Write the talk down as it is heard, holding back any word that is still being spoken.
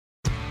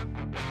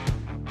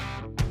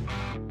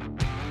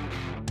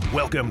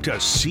Welcome to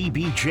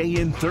CBJ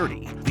in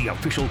 30, the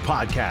official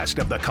podcast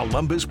of the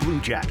Columbus Blue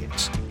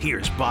Jackets.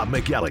 Here's Bob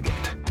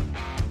McElligott.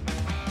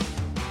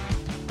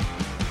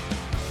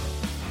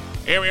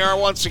 Here we are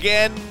once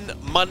again.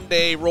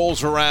 Monday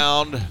rolls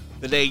around,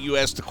 the day you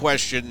ask the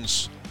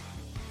questions,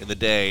 and the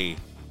day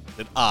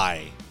that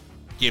I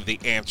give the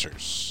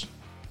answers.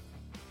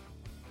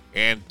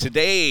 And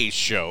today's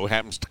show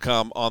happens to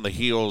come on the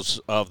heels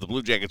of the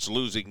Blue Jackets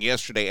losing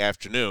yesterday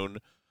afternoon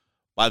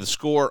by the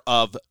score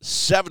of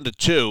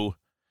 7-2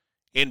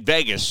 in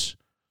Vegas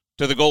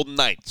to the Golden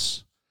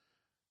Knights.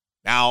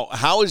 Now,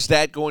 how is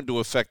that going to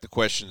affect the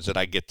questions that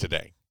I get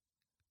today?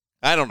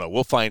 I don't know.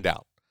 We'll find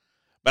out.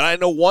 But I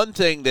know one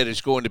thing that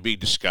is going to be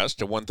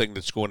discussed and one thing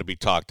that's going to be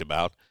talked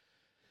about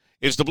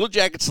is the Blue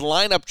Jackets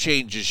lineup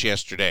changes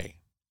yesterday.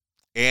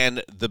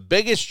 And the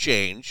biggest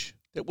change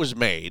that was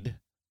made,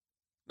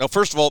 now,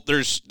 first of all,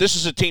 this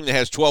is a team that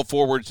has 12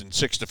 forwards and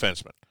 6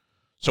 defensemen.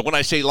 So when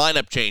I say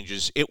lineup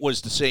changes, it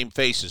was the same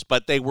faces,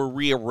 but they were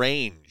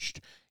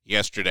rearranged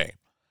yesterday.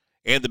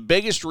 And the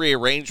biggest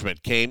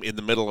rearrangement came in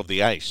the middle of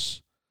the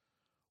ice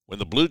when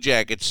the Blue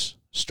Jackets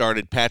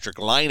started Patrik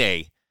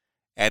Laine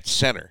at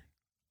center.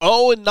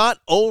 Oh, and not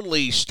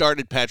only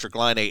started Patrik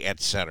Laine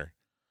at center,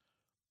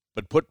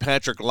 but put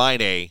Patrik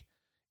Laine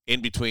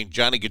in between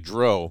Johnny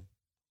Gaudreau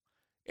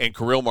and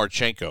Kirill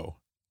Marchenko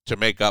to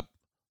make up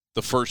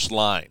the first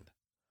line.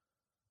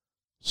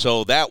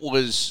 So that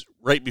was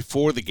right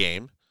before the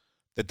game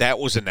that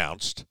was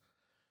announced.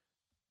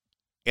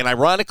 And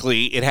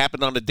ironically, it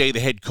happened on the day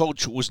the head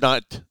coach was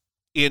not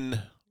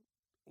in.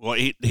 Well,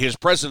 his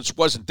presence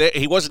wasn't there.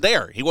 He wasn't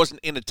there. He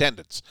wasn't in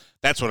attendance.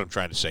 That's what I'm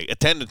trying to say.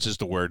 Attendance is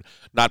the word,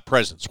 not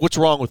presence. What's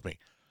wrong with me?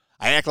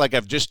 I act like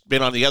I've just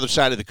been on the other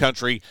side of the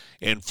country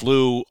and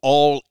flew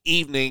all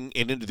evening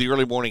and into the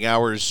early morning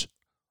hours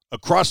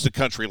across the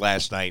country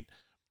last night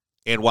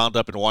and wound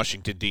up in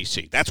Washington,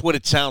 D.C. That's what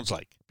it sounds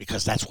like,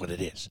 because that's what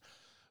it is.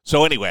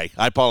 So anyway,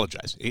 I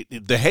apologize.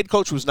 The head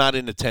coach was not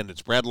in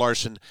attendance. Brad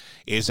Larson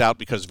is out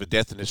because of a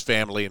death in his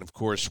family, and of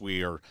course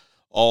we are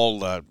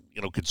all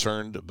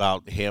concerned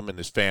about him and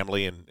his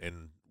family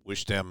and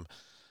wish them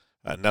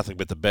nothing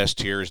but the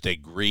best here as they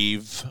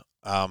grieve.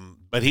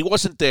 But he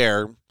wasn't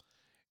there,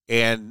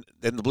 and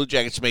then the Blue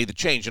Jackets made the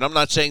change. And I'm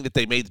not saying that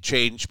they made the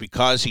change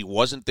because he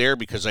wasn't there,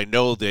 because I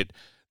know that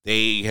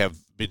they have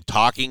been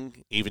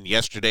talking. Even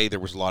yesterday there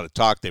was a lot of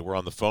talk. They were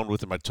on the phone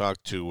with him. I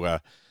talked to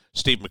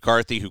Steve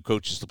McCarthy, who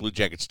coaches the Blue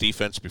Jackets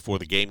defense, before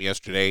the game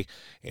yesterday,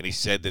 and he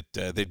said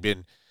that they'd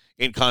been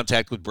in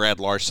contact with Brad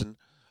Larson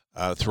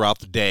throughout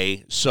the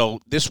day.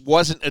 So this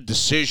wasn't a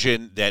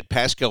decision that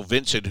Pascal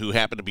Vincent, who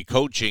happened to be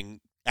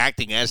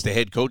acting as the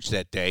head coach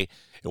that day,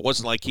 it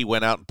wasn't like he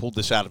went out and pulled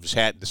this out of his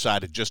hat and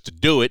decided just to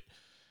do it.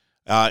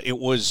 It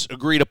was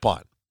agreed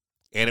upon,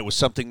 and it was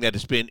something that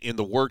has been in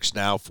the works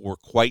now for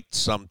quite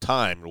some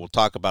time, and we'll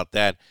talk about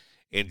that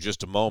in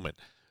just a moment.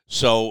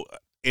 So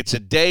it's a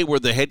day where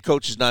the head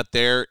coach is not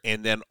there,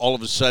 and then all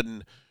of a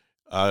sudden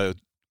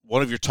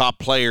one of your top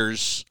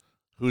players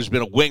who's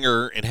been a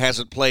winger and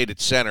hasn't played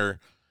at center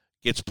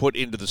gets put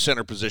into the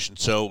center position,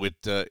 so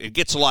it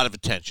gets a lot of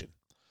attention.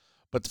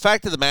 But the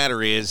fact of the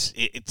matter is,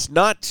 it's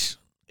not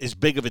as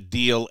big of a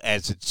deal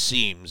as it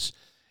seems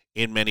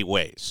in many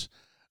ways.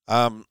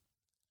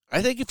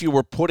 I think if you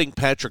were putting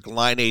Patrik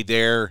Laine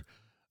there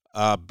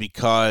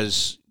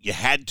because you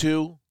had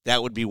to,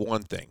 that would be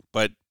one thing.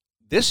 But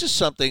this is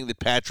something that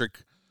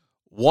Patrik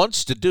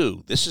wants to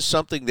do. This is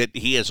something that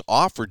he has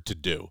offered to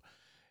do,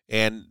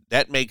 and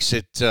that makes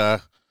it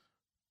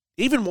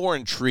even more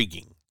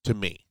intriguing to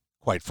me,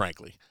 quite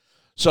frankly.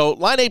 So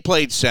Laine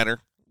played center.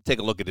 Take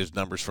a look at his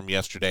numbers from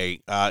yesterday.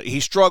 He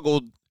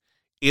struggled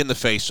in the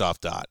faceoff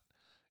dot,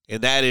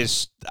 and that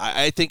is,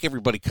 I think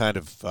everybody kind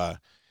of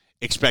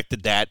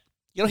expected that.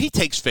 You know, he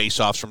takes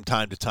faceoffs from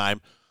time to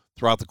time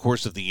throughout the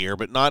course of the year,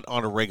 but not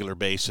on a regular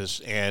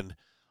basis. And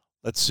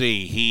let's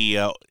see, he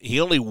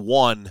only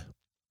won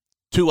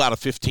 2 out of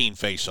 15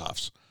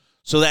 faceoffs,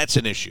 so that's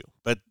an issue.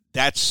 But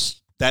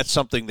that's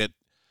something that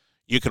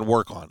you can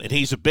work on. And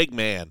he's a big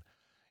man,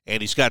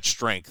 and he's got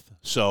strength,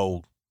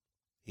 so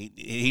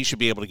he should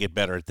be able to get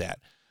better at that.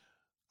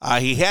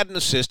 He had an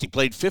assist. He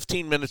played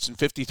 15 minutes and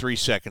 53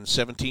 seconds,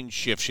 17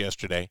 shifts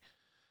yesterday,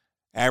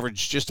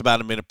 averaged just about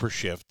a minute per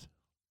shift.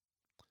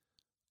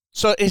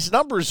 So his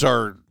numbers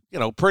are,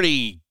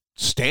 pretty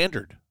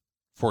standard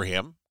for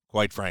him,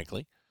 quite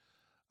frankly.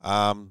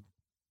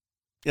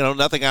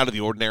 Nothing out of the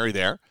ordinary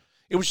there.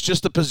 It was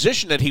just the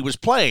position that he was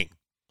playing.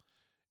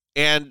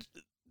 And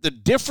the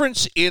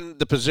difference in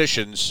the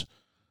positions,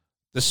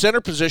 the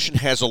center position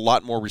has a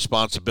lot more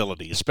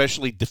responsibility,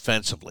 especially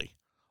defensively.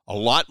 A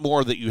lot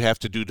more that you have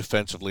to do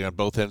defensively on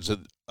both ends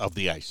of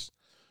the ice.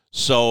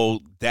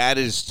 So that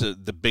is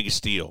the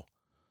biggest deal,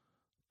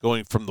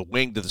 going from the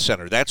wing to the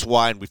center. That's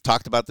why, and we've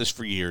talked about this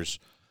for years,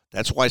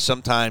 that's why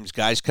sometimes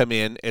guys come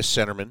in as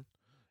centermen,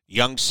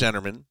 young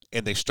centermen,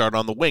 and they start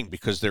on the wing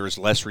because there is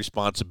less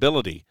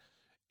responsibility,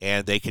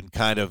 and they can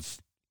kind of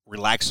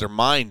relax their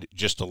mind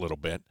just a little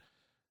bit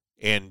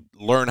and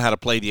learn how to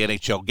play the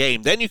NHL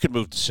game. Then you can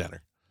move to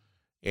center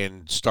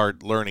and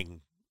start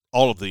learning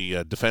all of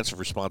the defensive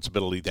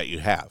responsibility that you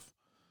have.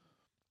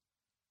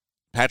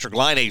 Patrick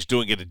Laine's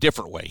doing it a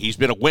different way. He's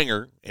been a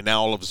winger, and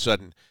now all of a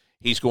sudden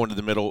he's going to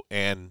the middle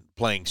and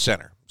playing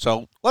center.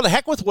 So, well, the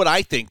heck with what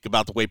I think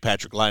about the way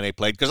Patrick Laine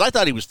played, because I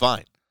thought he was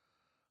fine.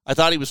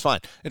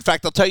 In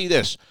fact, I'll tell you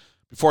this,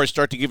 before I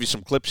start to give you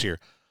some clips here.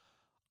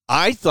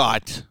 I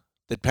thought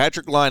that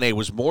Patrick Laine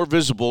was more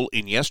visible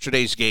in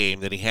yesterday's game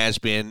than he has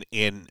been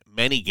in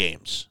many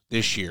games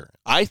this year.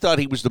 I thought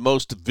he was the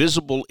most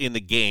visible in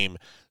the game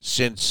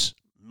since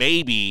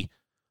maybe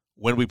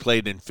when we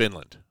played in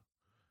Finland.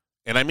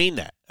 And I mean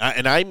that.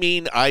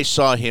 I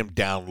saw him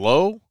down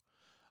low.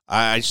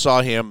 I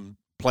saw him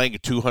playing a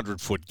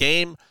 200-foot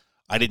game.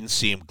 I didn't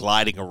see him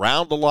gliding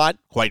around a lot.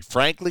 Quite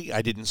frankly,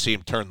 I didn't see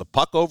him turn the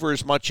puck over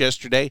as much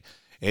yesterday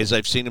as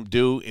I've seen him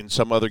do in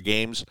some other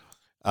games.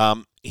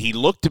 He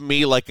looked to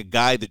me like a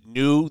guy that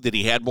knew that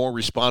he had more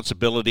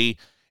responsibility,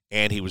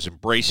 and he was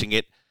embracing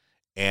it,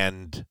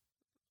 and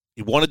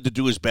he wanted to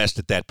do his best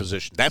at that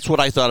position. That's what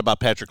I thought about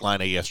Patrick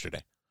Laine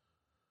yesterday.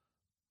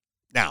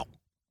 Now,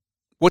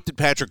 what did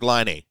Patrick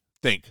Laine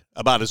think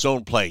about his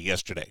own play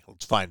yesterday?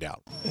 Let's find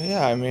out.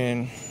 Yeah, I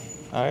mean,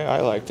 I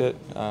liked it.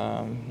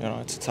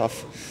 It's a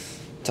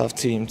tough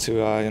team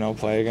to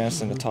play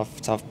against in a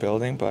tough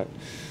building, but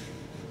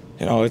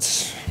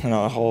it's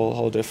a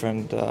whole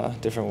different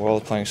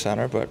world playing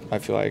center. But I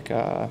feel like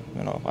I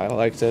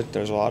liked it.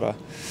 There's a lot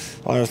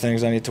of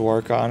things I need to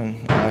work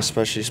on,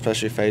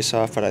 especially face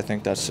off. But I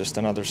think that's just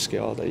another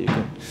skill that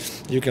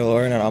you can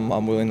learn, and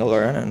I'm willing to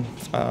learn.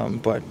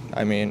 But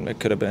I mean, it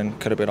could have been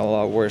a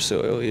lot worse,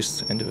 at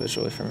least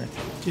individually for me.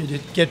 Did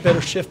it get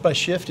better shift by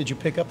shift? Did you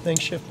pick up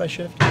things shift by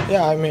shift?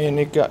 Yeah, I mean,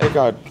 it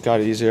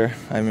got easier.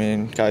 I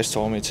mean, guys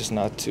told me just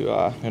not to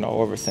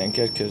overthink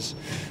it, because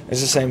it's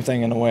the same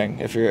thing in the wing.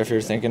 If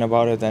you're thinking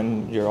about it,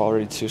 then you're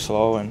already too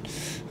slow, and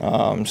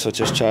so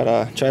just try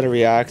to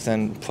react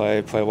and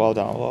play well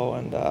down low,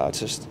 and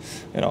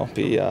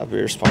be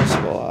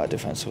responsible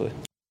defensively.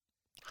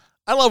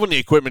 I love when the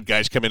equipment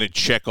guys come in and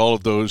check all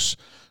of those.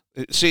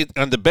 See,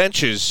 on the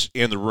benches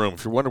in the room,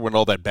 if you're wondering when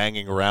all that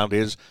banging around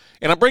is,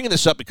 and I'm bringing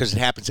this up because it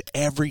happens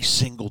every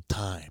single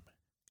time.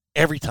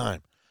 Every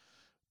time.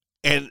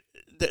 And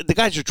the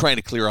guys are trying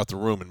to clear out the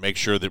room and make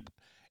sure that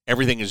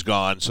everything is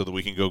gone so that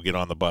we can go get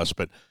on the bus.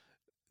 But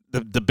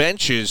the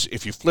benches,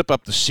 if you flip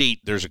up the seat,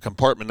 there's a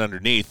compartment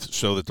underneath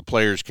so that the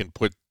players can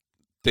put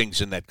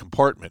things in that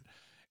compartment.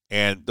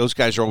 And those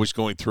guys are always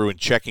going through and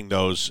checking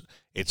those,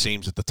 it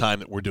seems, at the time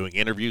that we're doing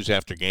interviews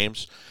after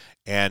games.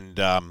 And,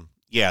 I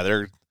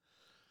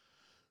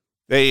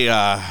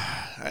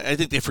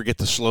think they forget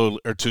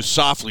to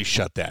softly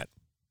shut that.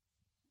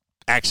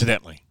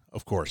 Accidentally,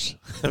 of course.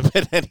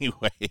 But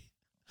anyway,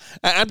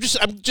 I'm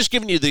just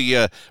giving you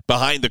the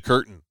behind the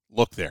curtain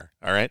look there,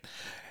 all right?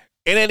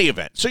 In any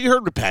event, so you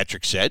heard what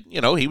Patrick said. He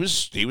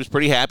was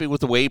pretty happy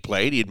with the way he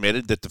played. He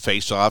admitted that the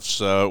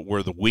faceoffs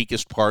were the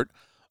weakest part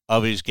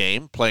of his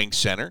game, playing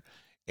center,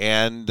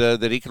 and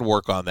that he can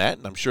work on that.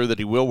 And I'm sure that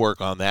he will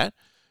work on that,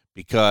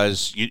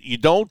 because you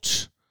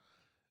don't.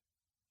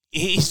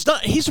 He's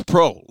a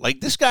pro.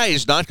 Like, this guy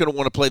is not going to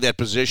want to play that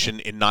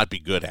position and not be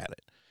good at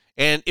it.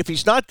 And if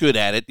he's not good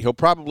at it, he'll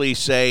probably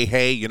say,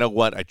 hey, you know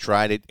what? I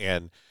tried it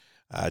and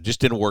just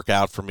didn't work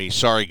out for me.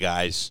 Sorry,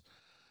 guys.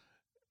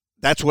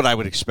 That's what I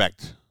would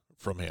expect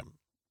from him.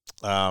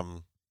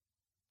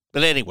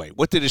 But anyway,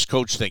 what did his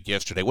coach think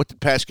yesterday? What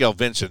did Pascal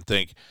Vincent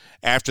think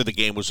after the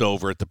game was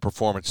over at the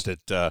performance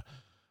that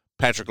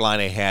Patrick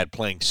Laine had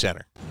playing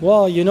center?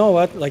 Well, you know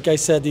what? Like I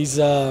said, he's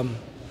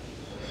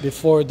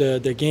before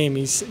the game,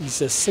 he's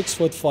a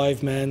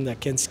 6'5" man that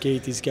can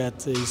skate. He's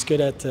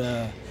good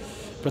at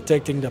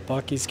protecting the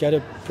puck. He's got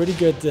a pretty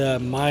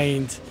good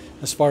mind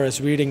as far as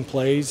reading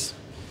plays.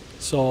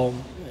 So,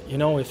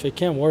 if it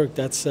can work,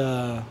 that's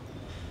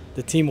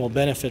the team will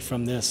benefit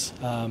from this.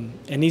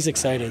 And he's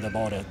excited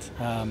about it.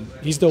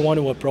 He's the one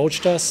who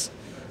approached us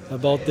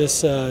about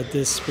this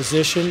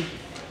position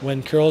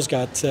when Curls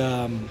got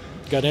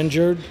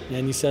injured,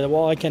 and he said,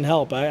 well, I can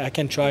help. I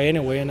can try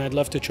anyway, and I'd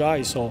love to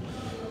try. So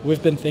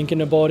we've been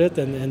thinking about it,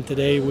 and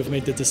today we've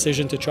made the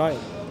decision to try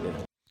it.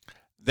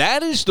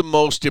 That is the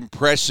most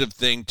impressive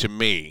thing to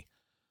me,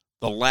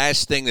 the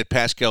last thing that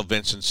Pascal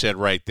Vincent said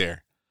right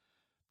there,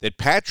 that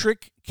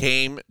Patrick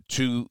came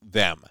to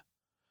them.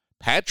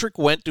 Patrick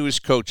went to his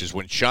coaches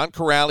when Sean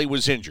Corrali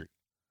was injured,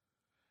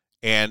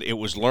 and it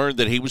was learned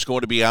that he was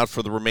going to be out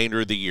for the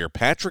remainder of the year.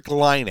 Patrick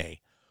Laine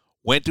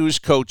went to his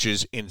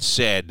coaches and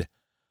said,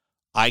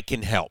 I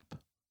can help.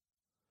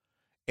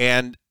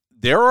 And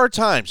there are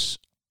times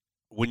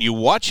when you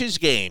watch his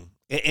game,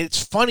 and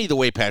it's funny the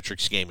way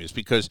Patrick's game is,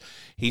 because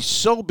he's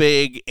so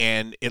big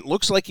and it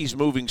looks like he's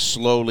moving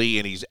slowly,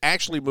 and he's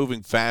actually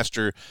moving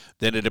faster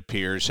than it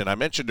appears. And I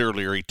mentioned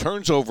earlier, he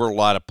turns over a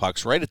lot of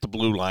pucks right at the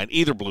blue line,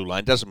 either blue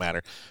line, doesn't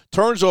matter.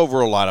 Turns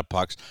over a lot of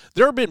pucks.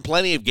 There have been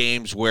plenty of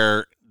games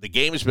where the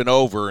game has been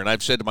over, and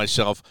I've said to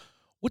myself,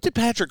 what did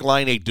Patrick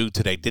Laine do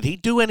today? Did he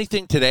do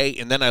anything today?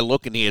 And then I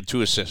look and he had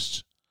 2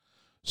 assists.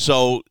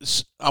 So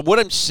what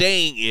I'm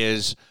saying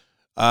is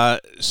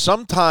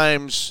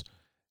sometimes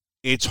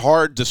it's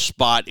hard to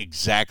spot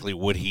exactly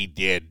what he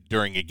did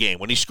during a game.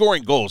 When he's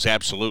scoring goals,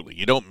 absolutely.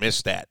 You don't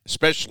miss that,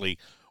 especially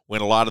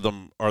when a lot of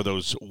them are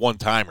those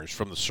one-timers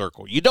from the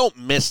circle. You don't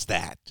miss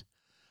that.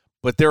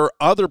 But there are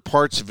other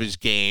parts of his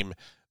game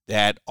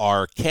that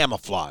are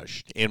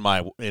camouflaged in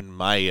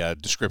my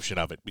description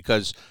of it,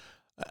 because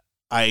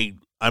I'm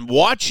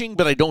watching,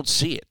 but I don't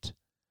see it.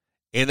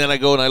 And then I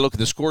go and I look at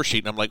the score sheet,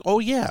 and I'm like, oh,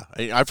 yeah,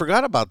 I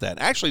forgot about that.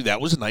 Actually,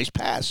 that was a nice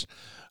pass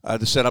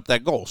to set up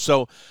that goal.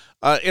 So,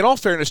 in all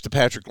fairness to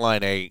Patrick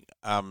Laine,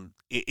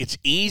 it's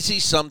easy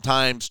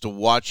sometimes to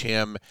watch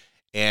him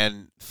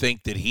and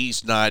think that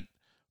he's not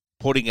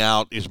putting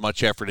out as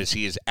much effort as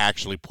he is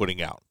actually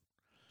putting out.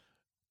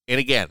 And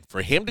again,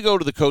 for him to go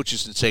to the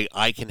coaches and say,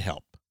 I can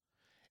help,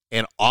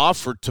 and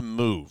offer to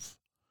move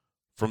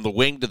from the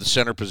wing to the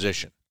center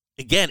position,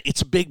 again,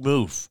 it's a big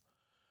move.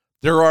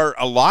 There are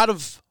a lot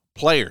of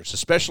players,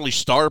 especially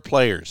star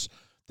players,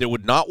 that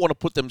would not want to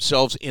put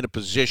themselves in a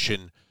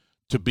position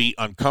to be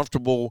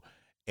uncomfortable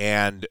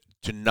and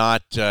to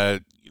not,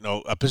 a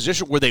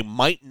position where they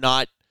might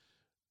not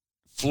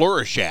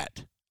flourish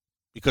at,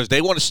 because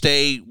they want to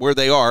stay where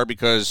they are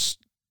because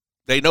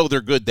they know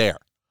they're good there.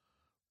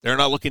 They're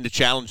not looking to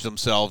challenge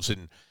themselves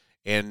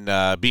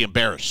and be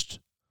embarrassed.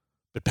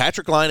 But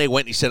Patrick Laine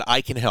went and he said,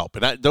 I can help.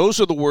 And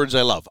those are the words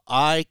I love.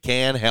 I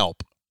can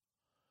help.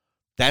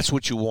 That's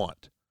what you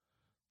want.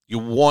 You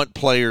want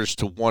players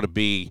to want to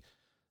be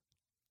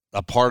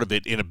a part of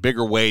it in a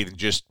bigger way than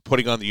just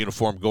putting on the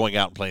uniform, going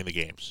out and playing the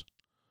games.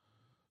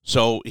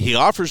 So he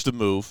offers the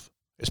move.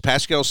 As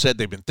Pascal said,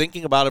 they've been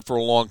thinking about it for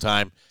a long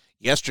time.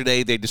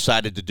 Yesterday, they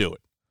decided to do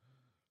it.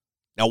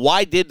 Now,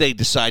 why did they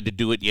decide to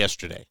do it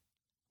yesterday?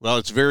 Well,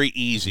 it's very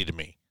easy to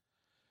me,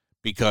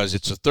 because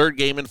it's a third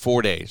game in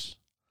 4 days.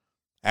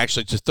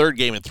 Actually, it's a third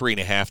game in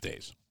 3.5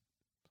 days.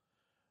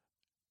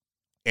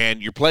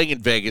 And you're playing in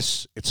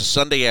Vegas. It's a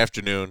Sunday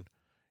afternoon.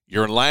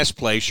 You're in last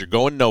place. You're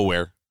going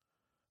nowhere.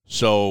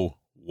 So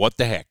what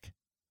the heck?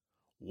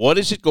 What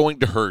is it going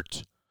to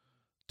hurt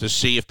to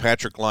see if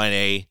Patrick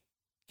Laine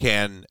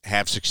can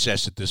have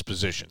success at this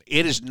position?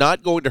 It is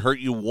not going to hurt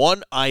you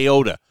one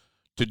iota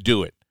to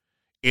do it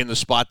in the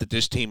spot that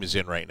this team is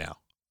in right now.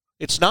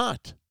 It's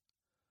not.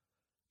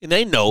 And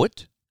they know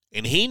it,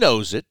 and he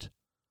knows it.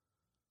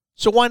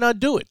 So why not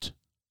do it?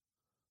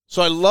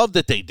 So I love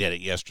that they did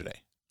it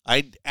yesterday.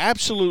 I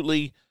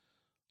absolutely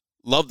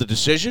love the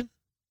decision.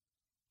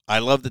 I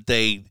love that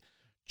they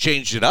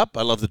changed it up.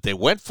 I love that they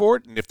went for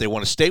it. And if they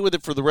want to stay with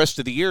it for the rest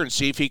of the year and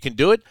see if he can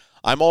do it,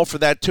 I'm all for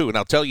that too. And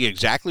I'll tell you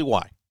exactly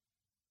why.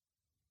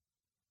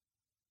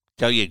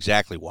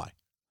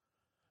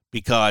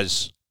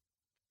 Because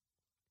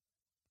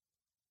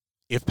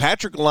if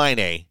Patrick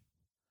Laine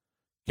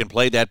can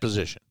play that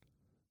position,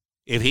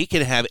 if he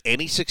can have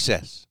any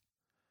success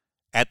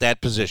at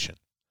that position,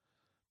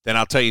 then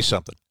I'll tell you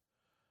something.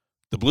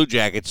 The Blue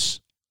Jackets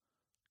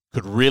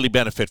could really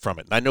benefit from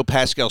it. And I know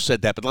Pascal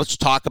said that, but let's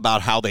talk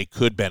about how they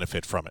could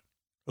benefit from it,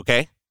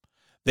 okay?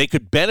 They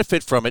could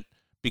benefit from it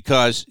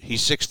because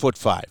he's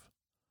 6'5".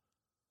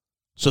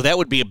 So that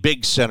would be a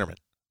big centerman.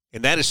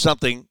 And that is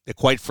something that,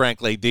 quite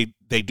frankly,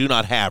 they do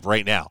not have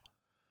right now.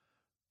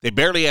 They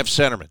barely have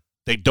centermen.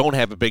 They don't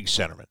have a big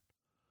centerman.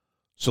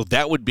 So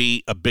that would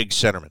be a big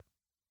centerman.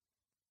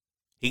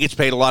 He gets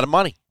paid a lot of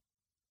money.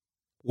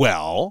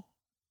 Well,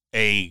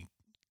 let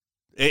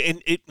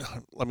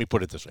me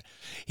put it this way.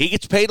 He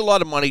gets paid a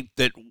lot of money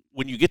that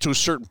when you get to a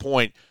certain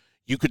point,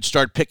 you could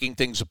start picking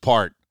things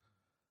apart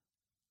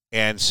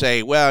and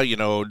say, well,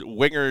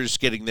 winger's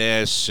getting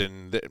this.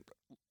 And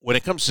when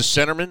it comes to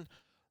centerman,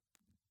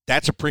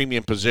 that's a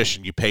premium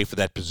position. You pay for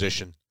that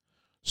position.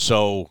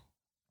 So,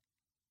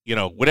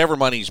 whatever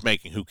money he's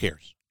making, who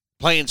cares?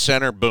 Playing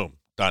center, boom,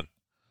 done.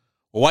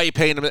 Well, why are you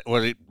paying him?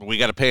 Well, we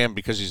got to pay him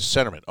because he's a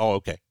centerman. Oh,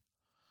 okay.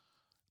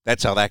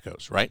 That's how that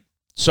goes, right?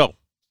 So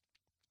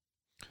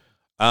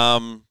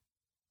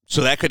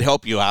that could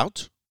help you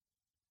out.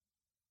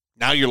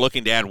 Now you're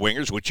looking to add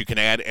wingers, which you can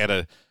add at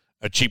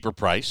a cheaper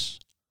price,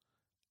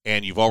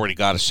 and you've already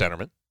got a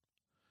centerman.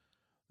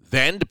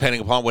 Then,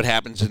 depending upon what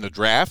happens in the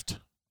draft,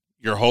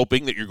 you're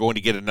hoping that you're going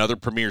to get another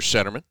premier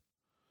centerman,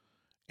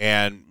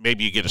 and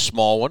maybe you get a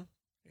small one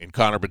in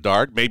Connor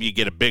Bedard. Maybe you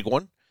get a big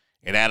one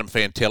in Adam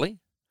Fantilli.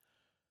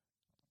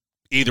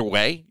 Either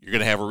way, you're going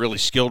to have a really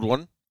skilled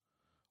one,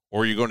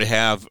 or you're going to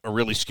have a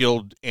really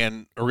skilled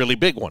and a really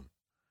big one.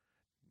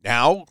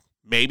 Now,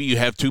 maybe you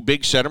have two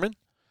big centermen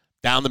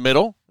down the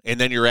middle, and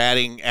then you're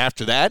adding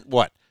after that,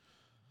 what?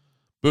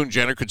 Boone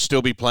Jenner could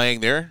still be playing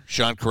there.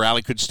 Sean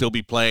Kuraly could still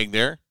be playing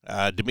there.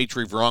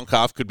 Dmitry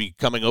Voronkov could be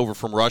coming over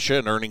from Russia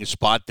and earning a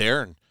spot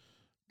there, and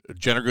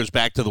Jenner goes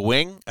back to the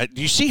wing.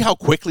 Do you see how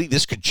quickly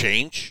this could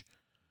change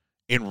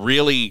and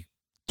really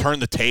turn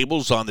the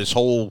tables on this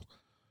whole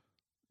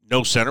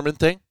no centerman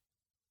thing?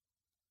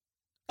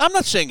 I'm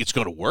not saying it's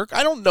going to work.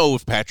 I don't know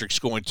if Patrick's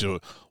going to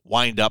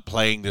wind up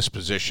playing this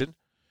position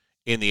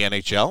in the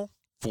NHL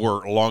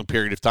for a long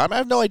period of time. I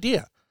have no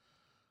idea.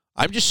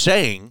 I'm just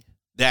saying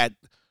that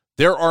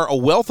there are a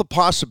wealth of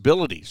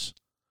possibilities.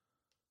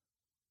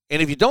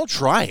 And if you don't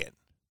try it,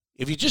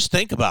 if you just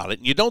think about it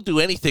and you don't do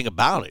anything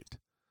about it,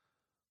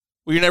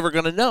 well, you're never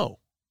going to know.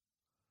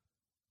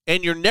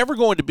 And you're never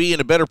going to be in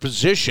a better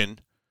position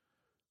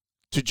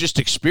to just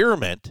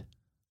experiment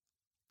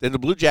than the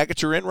Blue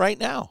Jackets are in right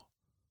now.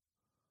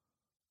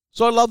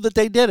 So I love that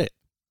they did it.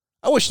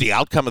 I wish the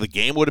outcome of the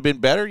game would have been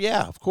better.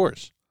 Yeah, of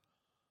course.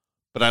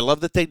 But I love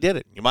that they did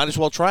it. You might as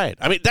well try it.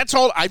 I mean, that's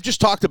all. I've just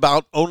talked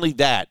about only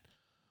that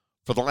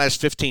for the last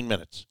 15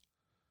 minutes.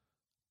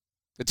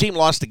 The team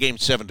lost the game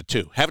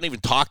 7-2. Haven't even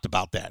talked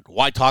about that.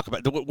 Why talk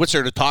about it? What's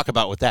there to talk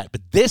about with that?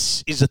 But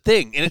this is a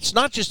thing, and it's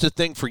not just a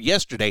thing for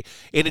yesterday,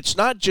 and it's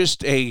not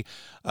just a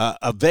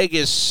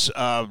Vegas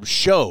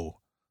show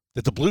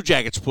that the Blue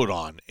Jackets put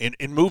on and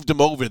moved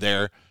them over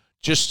there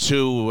just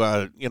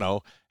to,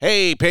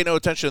 hey, pay no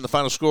attention to the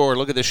final score.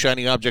 Look at this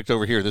shiny object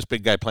over here, this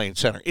big guy playing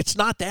center. It's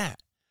not that.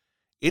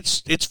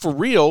 It's for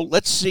real.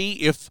 Let's see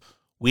if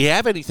we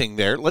have anything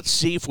there. Let's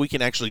see if we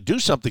can actually do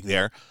something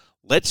there.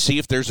 Let's see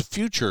if there's a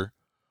future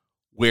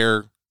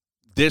where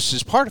this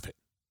is part of it.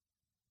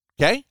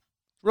 Okay?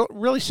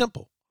 Really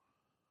simple.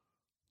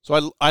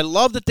 So I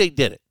love that they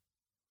did it.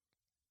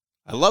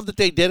 I love that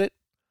they did it.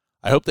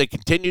 I hope they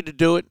continue to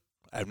do it.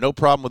 I have no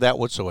problem with that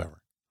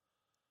whatsoever.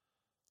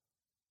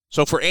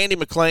 So for Andy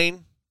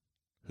McLean,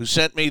 who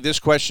sent me this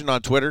question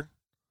on Twitter,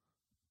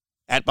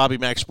 at Bobby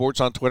Mac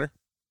Sports on Twitter,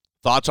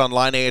 thoughts on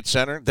Line A at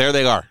center, there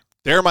they are.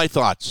 There are my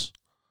thoughts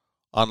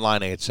on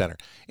Line A at center.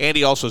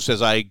 Andy also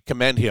says I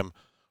commend him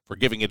for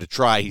giving it a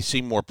try. He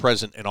seemed more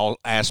present in all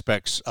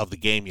aspects of the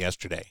game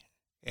yesterday.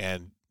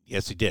 And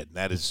yes, he did.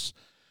 That is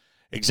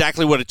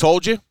exactly what I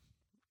told you.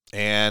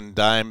 And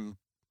couldn't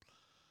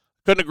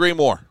agree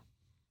more.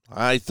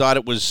 I thought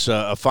it was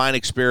a fine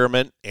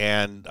experiment,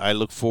 and I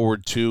look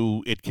forward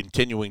to it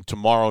continuing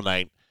tomorrow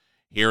night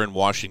here in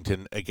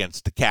Washington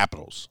against the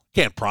Capitals.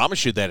 Can't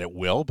promise you that it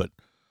will, but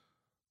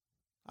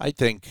I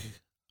think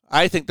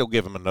they'll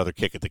give him another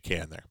kick at the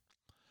can there.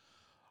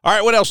 All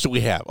right, what else do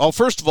we have? Well,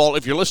 first of all,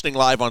 if you're listening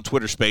live on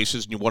Twitter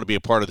Spaces and you want to be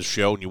a part of the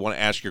show and you want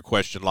to ask your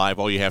question live,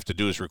 all you have to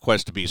do is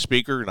request to be a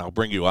speaker, and I'll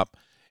bring you up,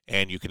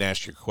 and you can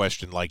ask your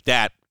question like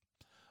that.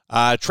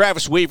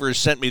 Travis Weaver has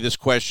sent me this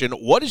question.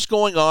 What is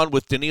going on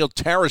with Daniil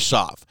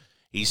Tarasov?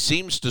 He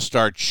seems to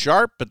start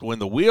sharp, but when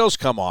the wheels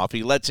come off,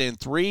 he lets in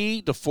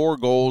 3 to 4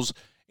 goals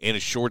in a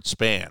short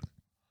span.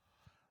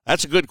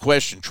 That's a good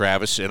question,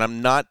 Travis, and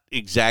I'm not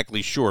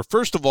exactly sure.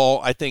 First of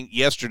all, I think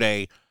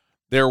yesterday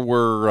there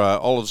were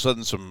all of a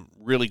sudden some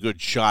really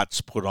good shots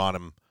put on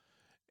him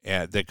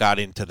that got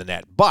into the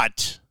net.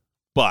 But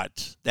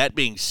that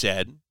being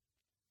said,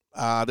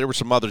 there were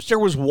some others. There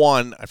was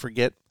one, I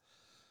forget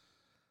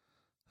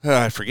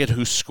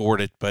who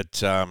scored it, but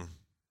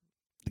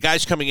the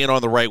guy's coming in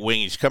on the right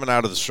wing. He's coming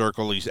out of the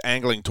circle. He's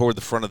angling toward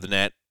the front of the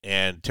net,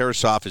 and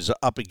Tarasov is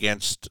up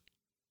against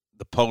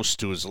the post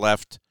to his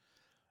left,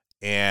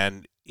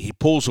 and he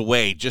pulls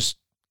away just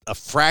a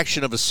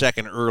fraction of a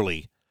second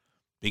early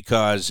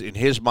because in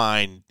his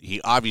mind, he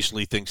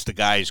obviously thinks the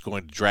guy is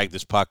going to drag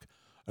this puck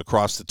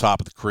across the top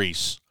of the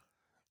crease,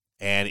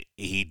 and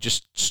he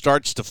just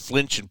starts to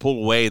flinch and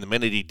pull away. And the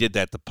minute he did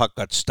that, the puck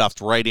got stuffed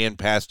right in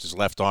past his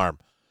left arm,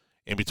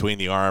 in between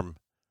the arm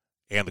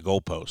and the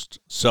goalpost.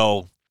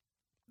 So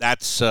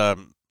that's a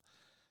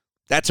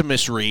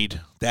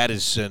misread. That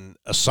is an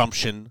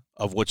assumption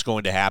of what's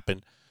going to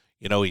happen.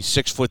 You know, he's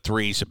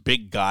 6'3", he's a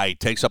big guy, he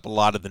takes up a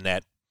lot of the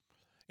net.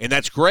 And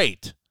that's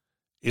great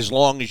as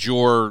long as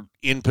you're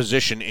in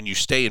position and you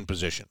stay in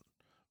position.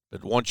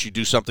 But once you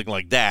do something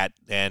like that,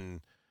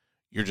 then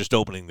you're just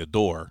opening the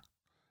door,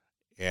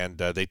 and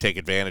they take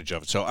advantage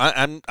of it. So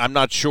I'm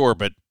not sure,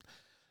 but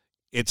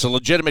it's a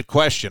legitimate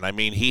question. I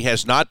mean, he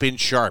has not been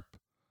sharp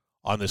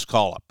on this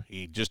call-up.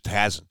 He just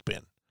hasn't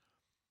been.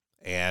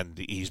 And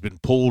he's been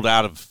pulled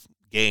out of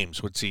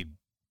games. What's he,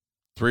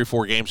 3 or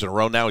 4 games in a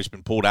row now he's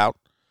been pulled out?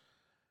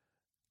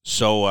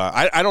 So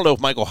I don't know if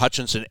Michael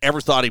Hutchinson ever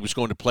thought he was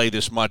going to play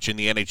this much in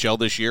the NHL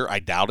this year. I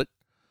doubt it.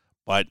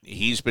 But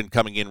he's been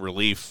coming in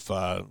relief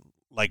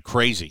like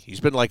crazy. He's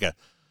been like a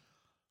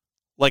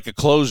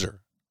closer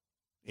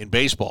in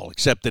baseball,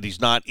 except that he's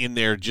not in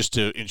there just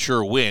to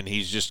ensure a win.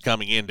 He's just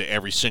coming into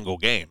every single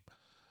game.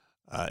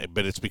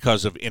 But it's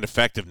because of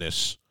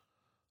ineffectiveness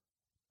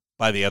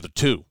by the other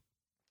two.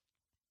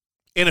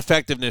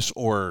 Ineffectiveness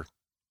or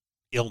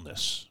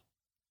illness,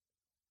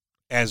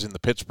 as in the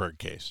Pittsburgh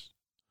case,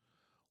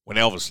 when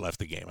Elvis left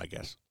the game, I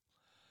guess.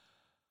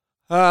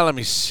 Let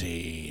me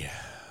see.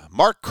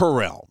 Mark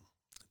Carell.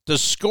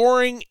 Does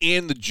scoring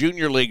in the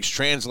junior leagues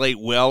translate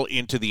well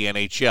into the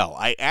NHL?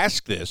 I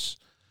ask this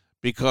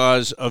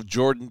because of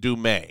Jordan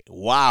Dumais.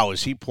 Wow,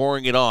 is he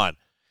pouring it on?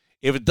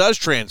 If it does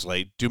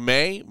translate,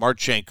 Dumais,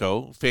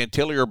 Marchenko,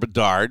 Fantilli, or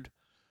Bedard,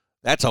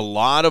 that's a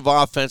lot of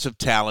offensive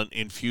talent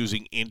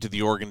infusing into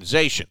the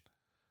organization.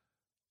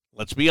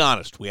 Let's be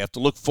honest. We have to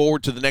look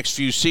forward to the next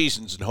few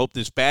seasons and hope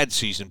this bad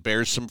season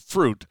bears some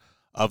fruit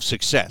of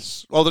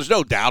success. Well, there's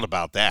no doubt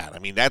about that. I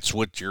mean, that's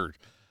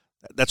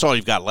all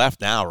you've got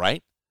left now,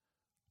 right?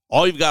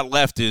 All you've got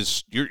left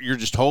is you're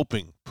just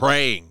hoping,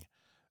 praying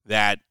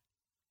that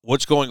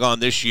what's going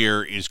on this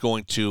year is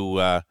going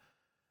to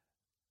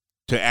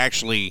to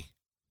actually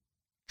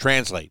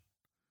translate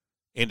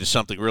into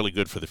something really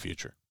good for the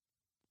future.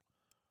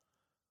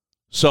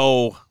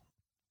 So,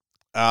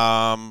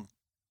 does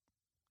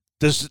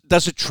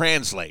it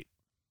translate?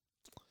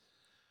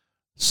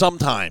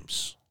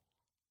 Sometimes.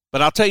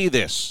 But I'll tell you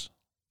this.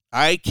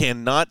 I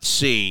cannot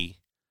see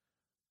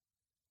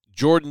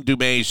Jordan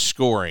Dumais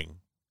scoring.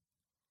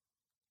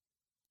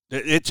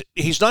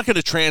 He's not going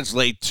to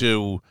translate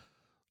to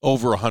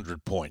over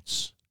 100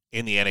 points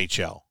in the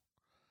NHL.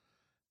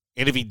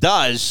 And if he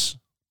does,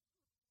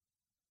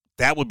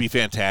 that would be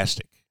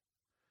fantastic.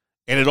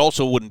 And it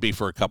also wouldn't be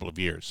for a couple of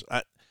years.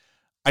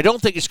 I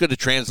don't think it's going to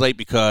translate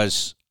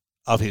because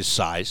of his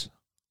size.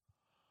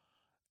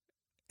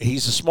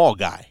 He's a small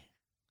guy.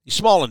 He's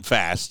small and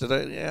fast.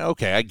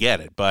 Okay, I get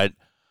it. But,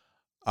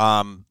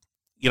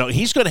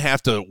 he's going to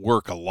have to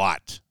work a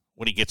lot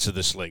when he gets to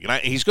this league.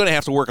 And he's going to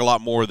have to work a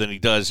lot more than he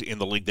does in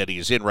the league that he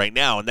is in right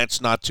now. And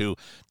that's not to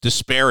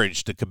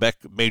disparage the Quebec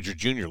Major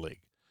Junior League.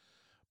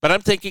 But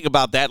I'm thinking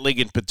about that league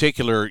in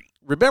particular.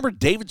 Remember,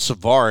 David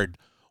Savard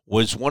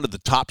was one of the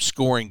top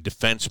scoring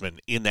defensemen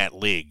in that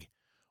league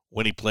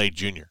when he played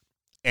junior.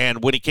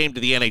 And when he came to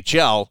the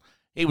NHL,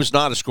 he was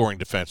not a scoring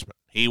defenseman.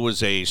 He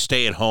was a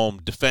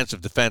stay-at-home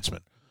defensive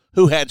defenseman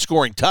who had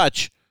scoring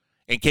touch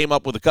and came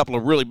up with a couple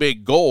of really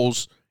big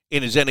goals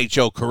in his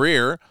NHL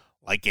career,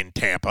 like in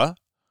Tampa,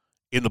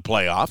 in the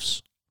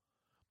playoffs.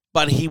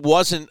 But he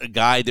wasn't a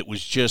guy that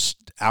was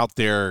just out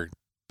there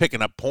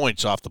picking up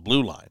points off the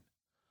blue line.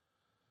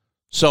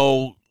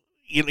 So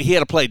he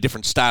had to play a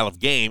different style of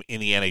game in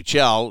the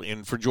NHL.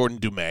 And for Jordan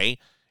Dumais,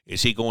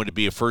 is he going to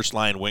be a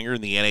first-line winger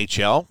in the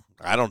NHL?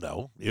 I don't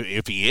know.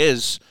 If he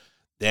is,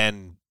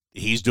 then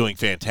he's doing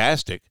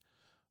fantastic.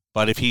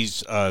 But if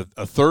he's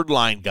a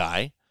third-line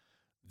guy,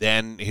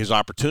 then his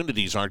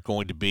opportunities aren't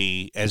going to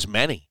be as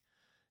many,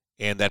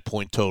 and that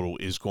point total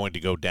is going to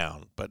go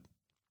down. But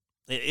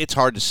it's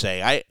hard to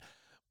say.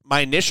 My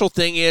initial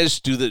thing is,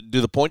 do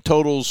the point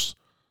totals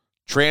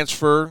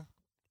transfer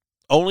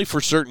only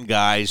for certain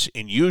guys,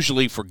 and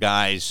usually for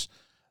guys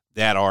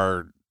that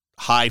are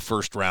high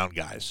first-round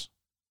guys?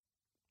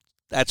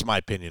 That's my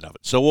opinion of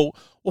it. So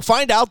we'll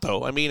find out,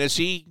 though. I mean, as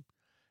he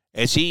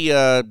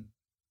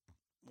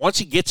once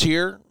he gets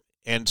here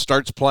and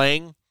starts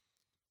playing,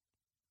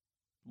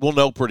 we'll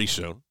know pretty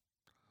soon.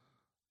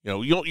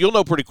 You'll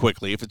know pretty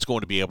quickly if it's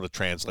going to be able to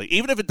translate.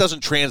 Even if it doesn't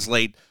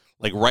translate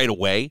like right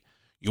away,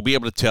 you'll be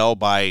able to tell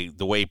by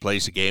the way he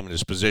plays the game and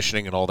his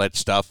positioning and all that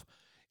stuff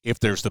if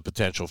there's the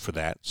potential for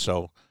that.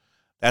 So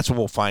that's when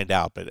we'll find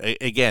out. But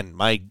again,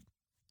 my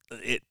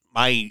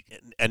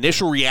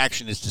initial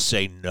reaction is to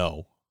say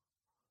no.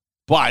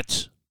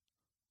 But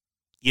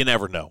you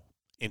never know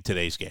in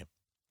today's game.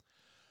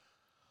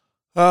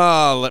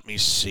 Let me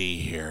see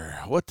here.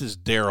 What does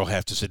Daryl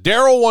have to say?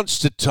 Daryl wants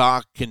to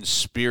talk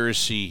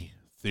conspiracy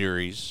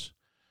theories.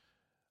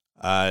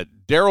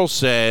 Daryl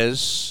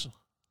says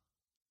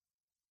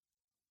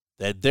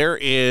that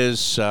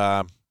there's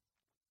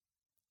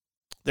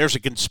a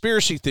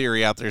conspiracy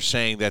theory out there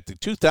saying that the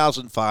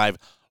 2005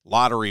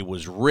 lottery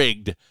was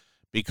rigged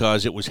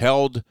because it was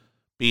held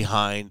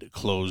behind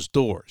closed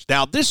doors.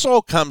 Now, this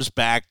all comes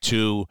back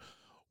to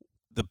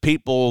the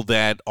people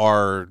that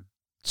are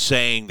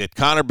saying that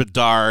Connor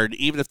Bedard,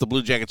 even if the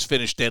Blue Jackets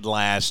finish dead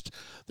last,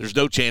 there's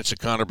no chance that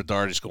Connor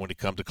Bedard is going to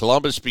come to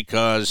Columbus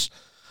because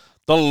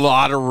the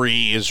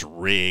lottery is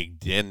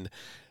rigged and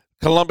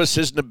Columbus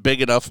isn't a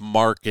big enough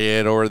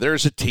market, or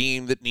there's a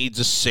team that needs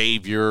a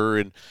savior.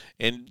 And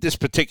this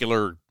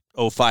particular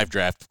 05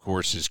 draft, of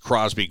course, is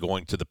Crosby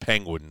going to the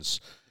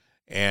Penguins.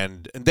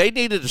 And they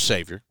needed a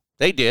savior.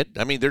 They did.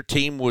 I mean, their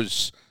team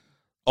was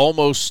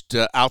almost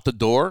out the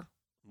door,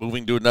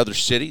 moving to another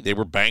city. They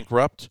were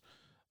bankrupt.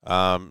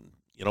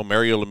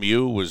 Mario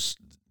Lemieux was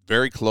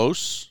very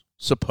close,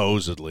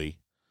 supposedly.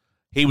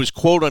 He was,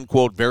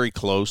 quote-unquote, very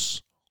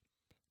close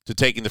to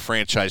taking the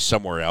franchise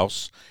somewhere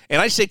else. And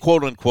I say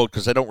quote-unquote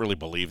because I don't really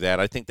believe that.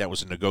 I think that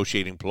was a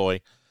negotiating ploy.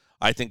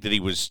 I think that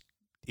he was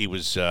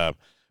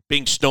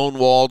being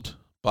stonewalled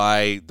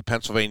by the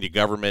Pennsylvania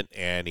government,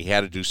 and he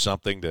had to do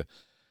something to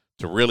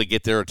really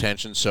get their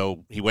attention.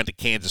 So he went to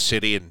Kansas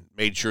City and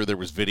made sure there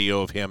was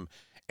video of him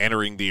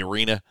entering the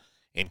arena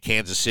in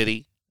Kansas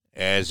City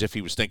as if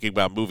he was thinking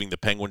about moving the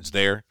Penguins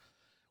there,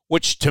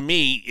 which to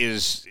me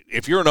is,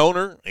 if you're an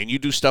owner and you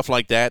do stuff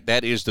like that,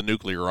 that is the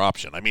nuclear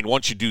option. I mean,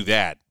 once you do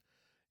that,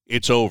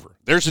 it's over.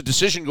 There's a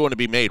decision going to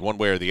be made one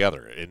way or the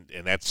other, and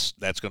that's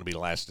going to be the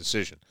last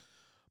decision.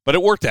 But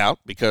it worked out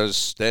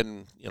because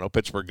then,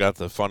 Pittsburgh got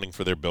the funding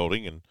for their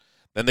building, and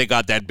then they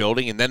got that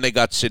building, and then they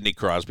got Sidney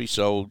Crosby.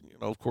 So,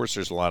 of course,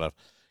 there's a lot of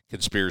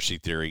conspiracy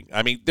theory.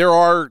 I mean, there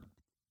are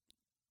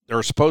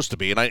supposed to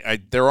be,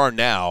 and there are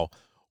now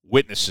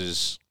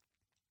witnesses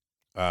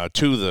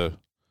to the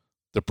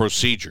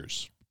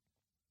procedures.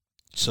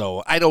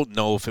 So I don't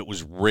know if it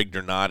was rigged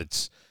or not.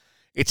 It's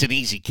an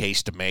easy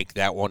case to make,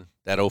 that one,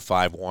 that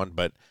 05 one.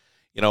 But,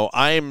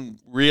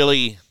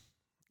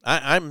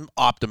 I'm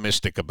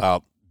optimistic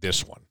about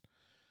this one.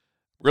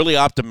 Really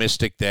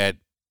optimistic that,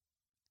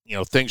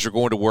 things are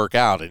going to work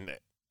out. And,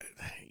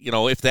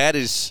 if that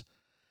is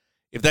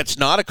if that's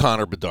not a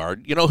Connor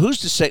Bedard, who's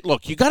to say,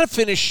 look, you got to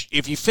finish.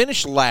 If you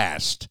finish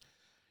last,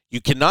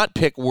 you cannot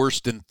pick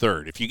worse than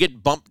third. If you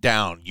get bumped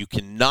down, you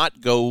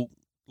cannot go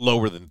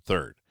lower than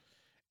third.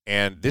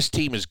 And this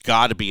team has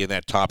got to be in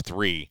that top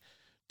 3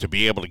 to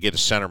be able to get a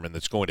centerman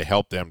that's going to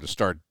help them to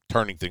start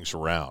turning things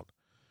around.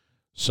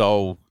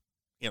 So,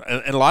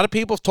 and a lot of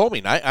people have told me,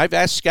 and I've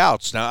asked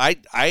scouts. Now,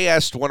 I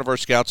asked one of our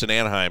scouts in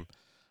Anaheim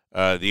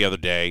the other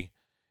day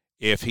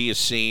if he has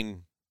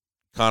seen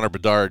Connor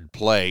Bedard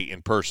play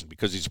in person,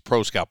 because he's a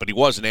pro scout, but he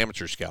was an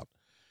amateur scout.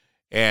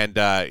 And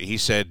he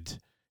said,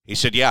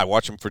 yeah, I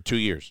watched him for 2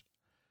 years.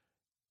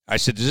 I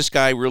said, does this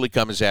guy really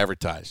come as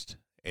advertised?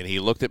 And he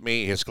looked at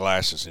me, his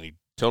glasses, and he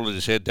tilted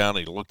his head down,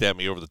 and he looked at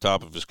me over the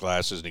top of his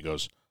glasses, and he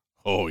goes,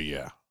 oh,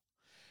 yeah.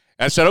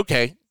 I said,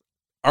 okay.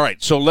 All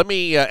right, so let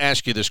me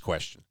ask you this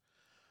question.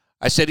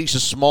 I said he's a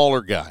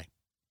smaller guy.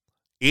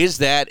 Is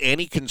that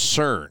any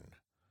concern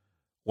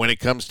when it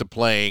comes to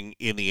playing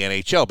in the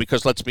NHL?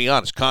 Because let's be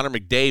honest, Connor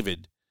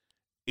McDavid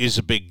is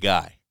a big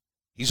guy.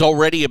 He's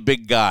already a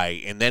big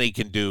guy, and then he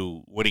can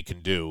do what he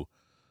can do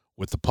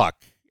with the puck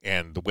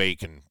and the way he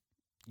can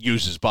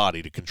use his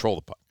body to control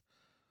the puck.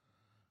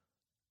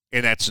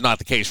 And that's not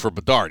the case for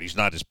Bedard. He's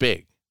not as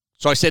big.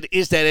 So I said,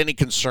 is that any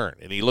concern?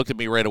 And he looked at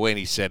me right away, and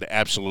he said,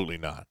 absolutely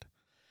not.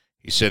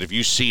 He said, if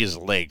you see his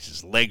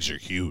legs are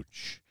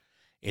huge.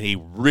 And he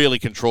really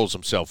controls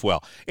himself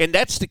well. And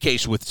that's the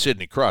case with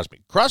Sidney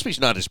Crosby.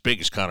 Crosby's not as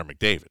big as Connor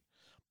McDavid,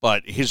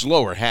 but his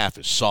lower half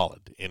is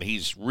solid. And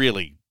he's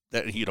really,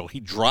 he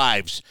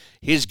drives,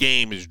 his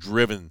game is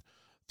driven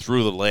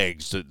through the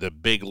legs, the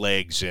big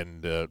legs,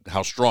 and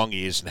how strong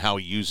he is and how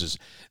he uses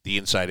the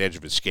inside edge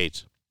of his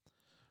skates.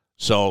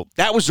 So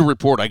that was the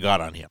report I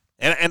got on him.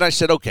 And I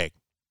said, okay,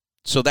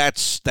 so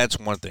that's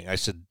one thing. I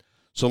said,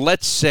 so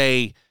let's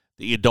say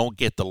that you don't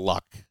get the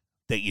luck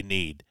that you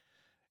need.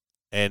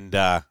 And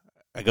I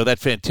go, that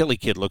Fantilli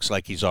kid looks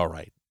like he's all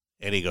right.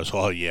 And he goes,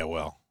 oh, yeah,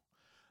 well,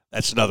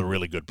 that's another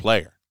really good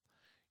player.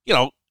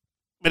 But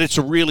it's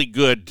a really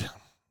good,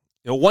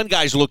 one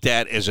guy's looked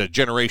at as a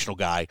generational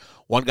guy.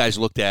 One guy's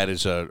looked at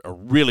as a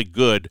really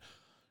good,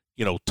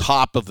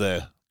 top of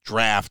the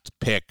draft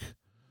pick.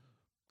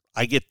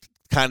 I get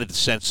kind of the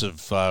sense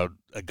of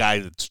a guy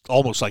that's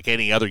almost like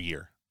any other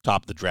year,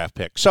 top of the draft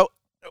pick. So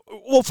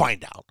we'll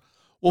find out.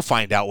 We'll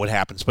find out what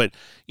happens. But,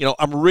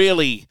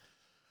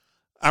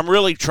 I'm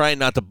really trying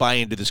not to buy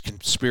into this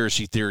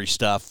conspiracy theory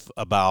stuff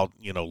about,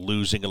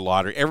 losing a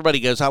lottery. Everybody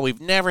goes, oh,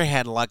 we've never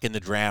had luck in the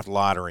draft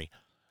lottery.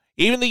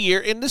 Even the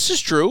year, and this is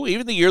true,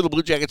 even the year the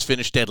Blue Jackets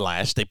finished dead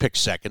last, they picked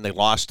second. They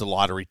lost the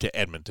lottery to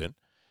Edmonton.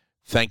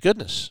 Thank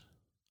goodness.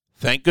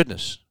 Thank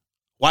goodness.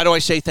 Why do I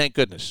say thank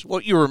goodness?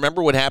 Well, you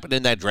remember what happened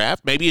in that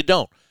draft? Maybe you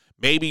don't.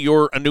 Maybe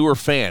you're a newer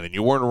fan and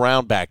you weren't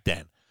around back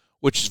then,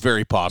 which is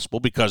very possible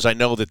because I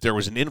know that there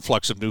was an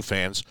influx of new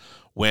fans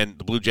when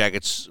the Blue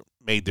Jackets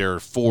made their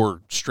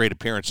 4 straight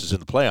appearances in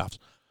the playoffs.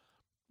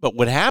 But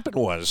what happened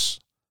was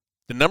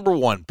the number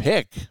 1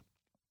 pick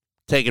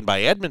taken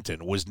by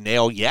Edmonton was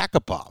Nail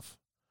Yakupov.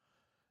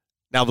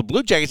 Now, the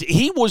Blue Jackets,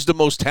 he was the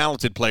most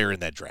talented player in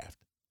that draft.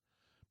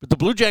 But the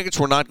Blue Jackets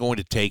were not going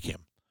to take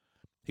him.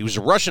 He was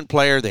a Russian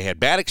player. They had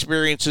bad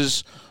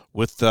experiences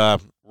with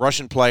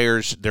Russian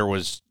players.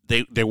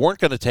 They weren't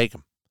going to take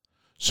him.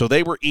 So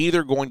they were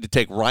either going to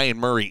take Ryan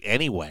Murray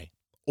anyway,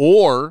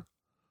 or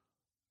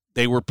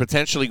they were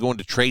potentially going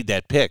to trade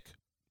that pick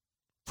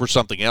for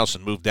something else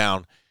and move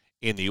down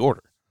in the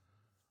order.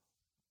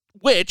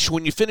 Which,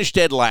 when you finish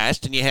dead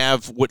last and you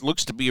have what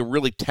looks to be a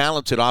really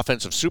talented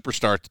offensive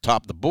superstar at the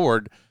top of the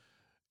board,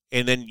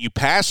 and then you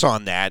pass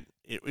on that,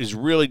 it is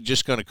really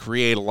just going to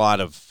create a lot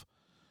of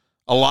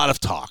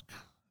talk.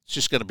 It's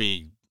just going to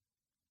be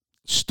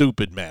a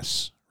stupid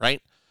mess,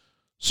 right?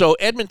 So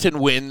Edmonton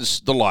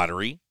wins the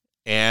lottery,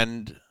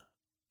 and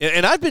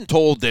I've been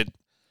told that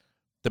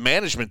the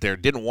management there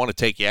didn't want to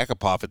take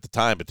Yakupov at the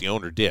time, but the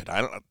owner did.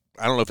 I don't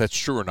know if that's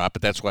true or not,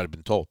 but that's what I've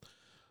been told.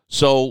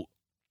 So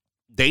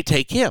they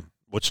take him,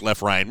 which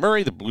left Ryan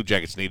Murray. The Blue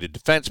Jackets needed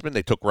defenseman.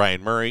 They took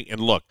Ryan Murray. And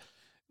look,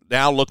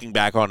 now looking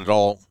back on it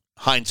all,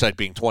 hindsight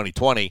being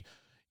 2020,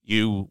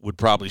 you would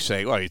probably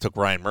say, well, you took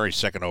Ryan Murray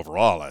second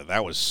overall.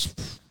 That was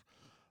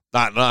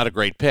not a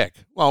great pick.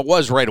 Well, it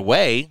was right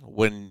away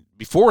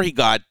before he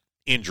got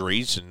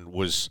injuries and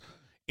was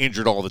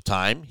injured all the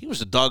time. He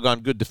was a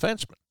doggone good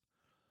defenseman.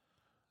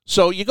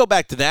 So you go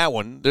back to that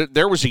one.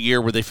 There was a year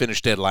where they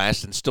finished dead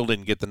last and still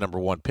didn't get the number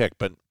 1 pick.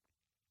 But,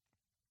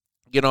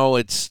 you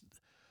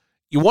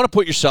want to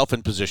put yourself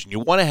in position. You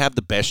want to have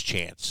the best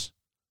chance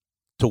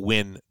to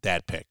win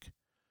that pick.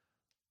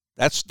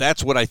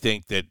 That's what I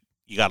think that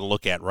you got to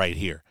look at right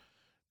here.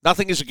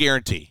 Nothing is a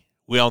guarantee.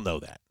 We all know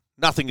that.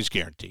 Nothing is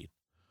guaranteed.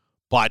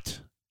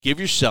 But give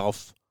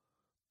yourself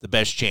the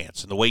best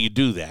chance. And the way you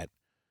do that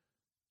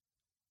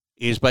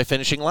is by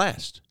finishing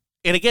last.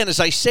 And again, as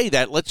I say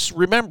that, let's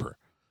remember,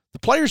 the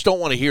players don't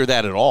want to hear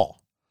that at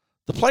all.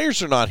 The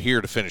players are not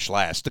here to finish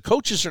last. The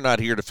coaches are not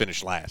here to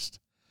finish last.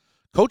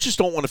 Coaches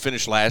don't want to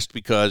finish last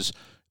because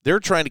they're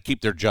trying to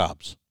keep their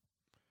jobs.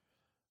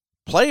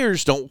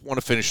 Players don't want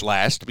to finish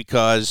last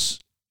because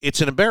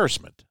it's an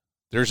embarrassment.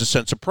 There's a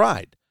sense of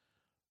pride.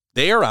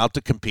 They are out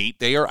to compete.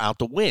 They are out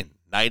to win,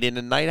 night in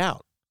and night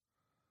out.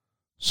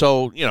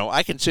 So,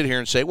 I can sit here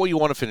and say, well, you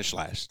want to finish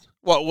last.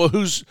 Well,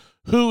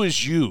 who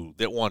is you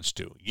that wants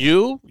to?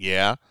 You?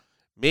 Yeah.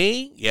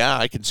 Me? Yeah,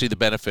 I can see the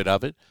benefit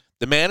of it.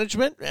 The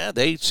management? Yeah,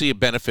 they see a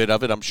benefit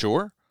of it, I'm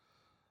sure.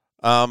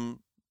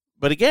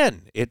 But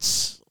again,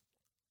 it's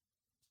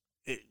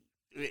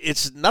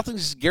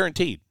nothing's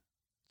guaranteed.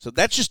 So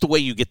that's just the way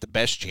you get the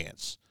best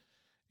chance,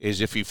 is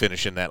if you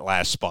finish in that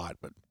last spot.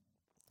 But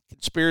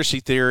conspiracy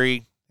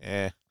theory,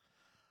 I'm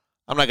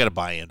not going to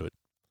buy into it.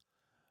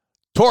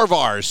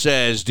 Torvar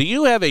says, do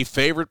you have a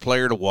favorite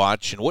player to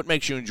watch, and what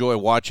makes you enjoy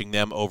watching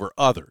them over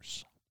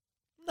others?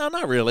 No,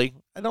 not really.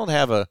 I don't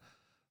have a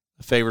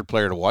favorite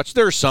player to watch.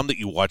 There are some that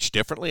you watch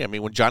differently. I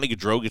mean, when Johnny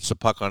Gaudreau gets the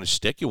puck on his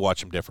stick, you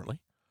watch him differently.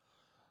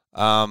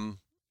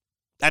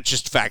 That's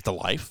just fact of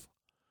life.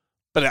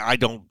 But I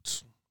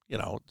don't,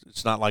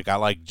 it's not like I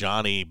like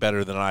Johnny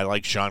better than I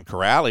like Sean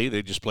Corrali.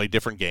 They just play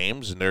different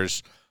games, and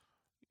there's,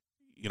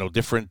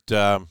 different.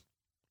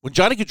 When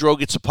Johnny Gaudreau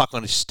gets the puck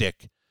on his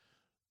stick,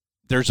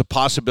 there's a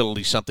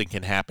possibility something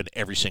can happen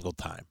every single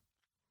time.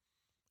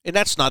 And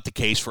that's not the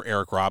case for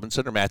Eric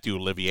Robinson or Matthew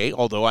Olivier,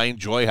 although I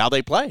enjoy how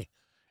they play,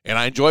 and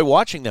I enjoy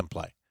watching them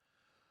play.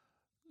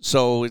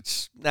 So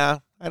I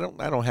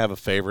don't have a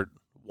favorite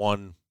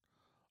one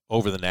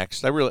over the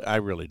next. I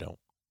really don't.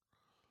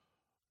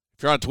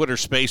 If you're on Twitter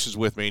Spaces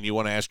with me and you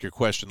want to ask your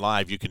question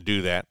live, you can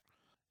do that.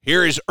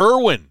 Here is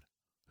Erwin,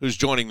 who's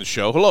joining the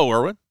show. Hello,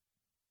 Erwin.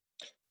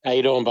 How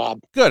you doing, Bob?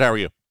 Good. How are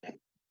you?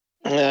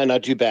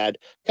 Not too bad.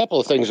 A couple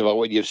of things about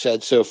what you've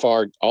said so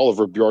far.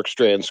 Oliver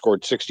Bjorkstrand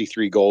scored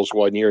 63 goals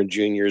 1 year in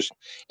juniors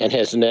and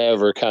he's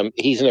never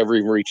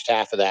even reached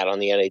half of that on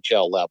the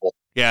NHL level.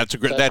 Yeah,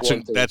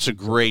 that's a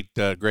great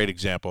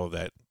example of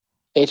that.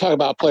 They talk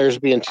about players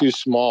being too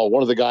small.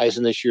 One of the guys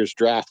in this year's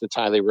draft that's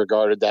highly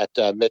regarded, that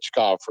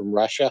Michkov from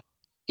Russia,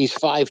 he's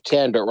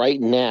 5'10", but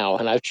right now,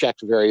 and I've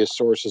checked various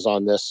sources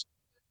on this,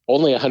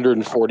 only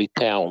 140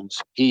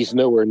 pounds. He's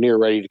nowhere near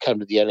ready to come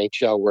to the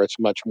NHL where it's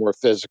much more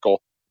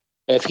physical.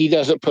 If he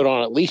doesn't put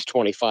on at least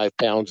 25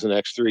 pounds in the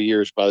next 3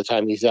 years by the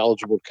time he's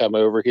eligible to come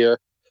over here,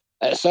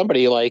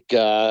 somebody like,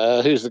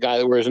 who's the guy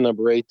that wears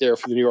number 8 there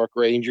for the New York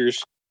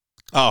Rangers?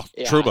 Oh,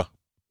 yeah. Trouba.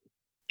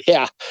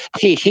 Yeah,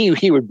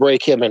 he would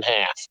break him in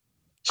half.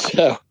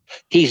 So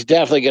he's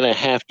definitely going to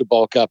have to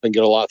bulk up and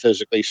get a lot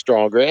physically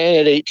stronger. And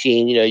at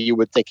 18, you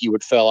would think he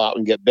would fill out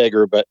and get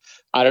bigger, but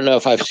I don't know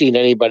if I've seen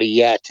anybody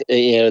yet,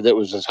 that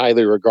was as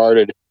highly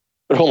regarded,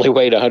 but only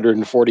weighed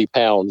 140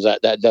 pounds.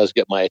 That does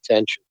get my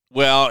attention.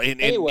 Well,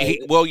 anyway,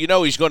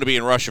 he's going to be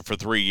in Russia for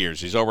 3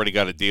 years. He's already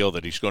got a deal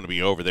that he's going to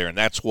be over there, and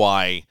that's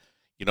why,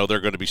 there are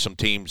going to be some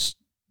teams.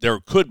 There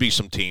could be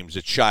some teams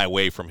that shy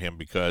away from him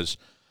because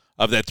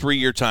of that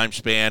 3-year time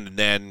span. And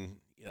then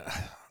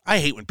I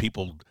hate when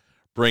people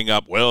bring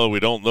up, well, we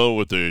don't know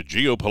what the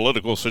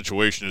geopolitical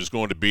situation is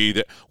going to be.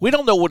 That we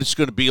don't know what it's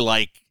going to be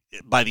like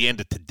by the end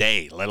of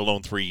today, let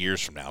alone 3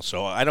 years from now.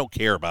 So I don't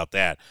care about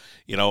that.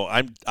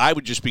 I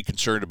would just be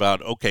concerned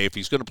about, okay, if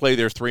he's going to play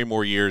there 3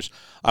 more years,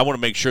 I want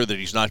to make sure that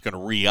he's not going to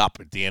re-up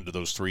at the end of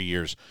those 3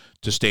 years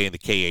to stay in the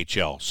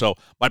KHL. So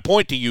my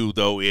point to you,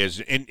 though, is,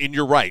 and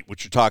you're right,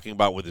 what you're talking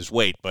about with his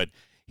weight, but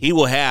he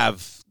will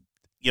have,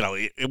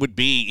 it would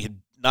be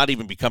not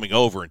even be coming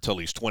over until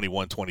he's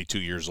 21, 22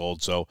 years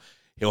old. So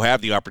he'll have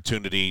the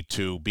opportunity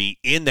to be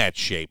in that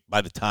shape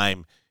by the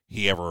time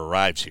he ever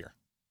arrives here.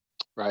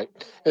 Right.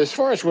 As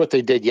far as what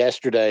they did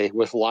yesterday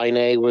with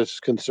Laine was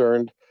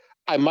concerned,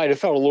 I might have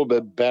felt a little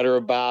bit better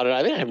about it.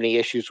 I didn't have any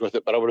issues with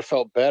it, but I would have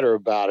felt better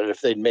about it if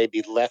they'd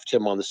maybe left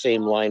him on the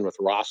same line with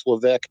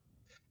Roslovic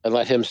and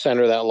let him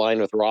center that line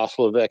with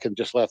Roslovic and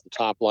just left the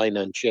top line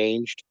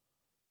unchanged.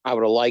 I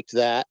would have liked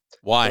that.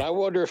 Why? But I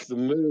wonder if the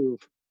move,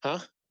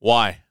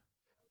 Why?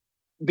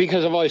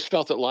 Because I've always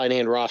felt that Laine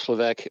and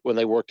Roslovic, when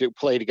they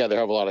play together,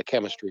 have a lot of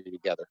chemistry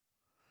together.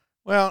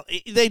 Well,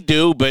 they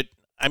do, but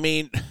I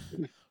mean,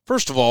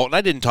 first of all, and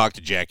I didn't talk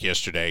to Jack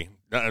yesterday.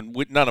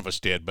 None of us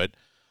did, but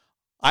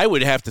I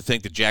would have to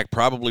think that Jack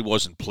probably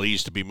wasn't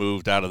pleased to be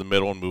moved out of the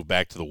middle and moved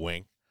back to the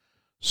wing.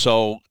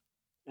 So,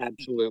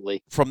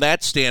 absolutely, from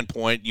that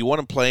standpoint, you want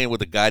him playing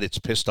with a guy that's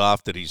pissed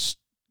off that he's,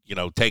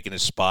 taking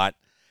his spot.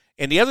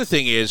 And the other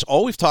thing is,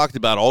 all we've talked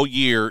about all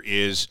year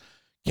is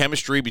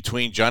chemistry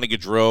between Johnny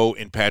Gaudreau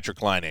and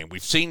Patrick Laine.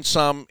 We've seen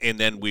some, and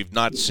then we've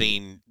not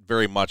seen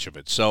very much of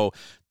it. So,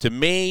 to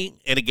me,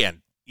 and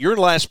again, you're in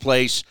last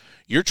place.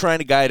 You're trying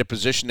to guide a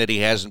position that he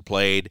hasn't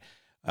played,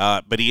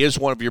 but he is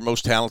one of your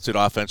most talented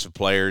offensive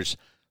players.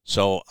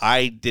 So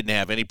I didn't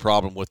have any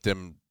problem with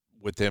them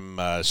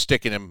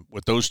sticking him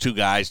with those two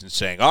guys and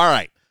saying, all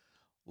right,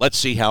 let's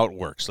see how it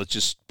works. Let's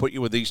just put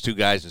you with these two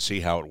guys and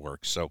see how it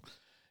works. So,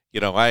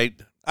 I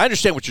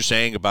understand what you're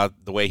saying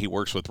about the way he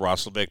works with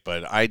Roslovic,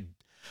 but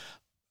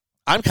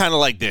I'm kind of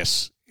like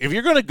this. If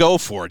you're going to go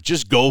for it,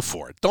 just go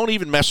for it. Don't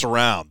even mess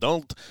around.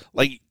 Don't,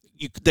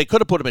 they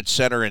could have put him at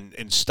center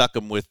and stuck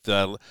him with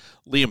Liam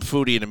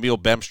Foudy and Emil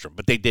Bemstrom,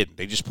 but they didn't.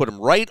 They just put him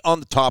right on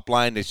the top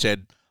line. They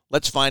said,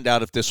 let's find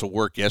out if this will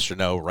work, yes or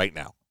no, right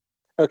now.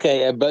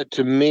 Okay, but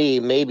to me,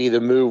 maybe the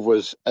move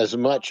was as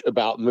much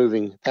about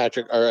moving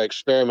Patrick or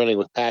experimenting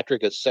with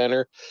Patrick at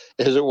center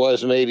as it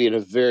was maybe in a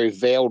very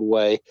veiled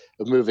way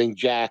of moving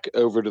Jack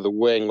over to the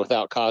wing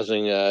without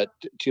causing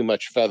too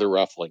much feather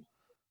ruffling.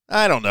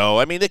 I don't know.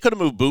 I mean, they could have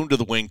moved Boone to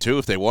the wing, too,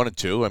 if they wanted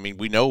to. I mean,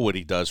 we know what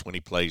he does when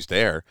he plays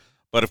there.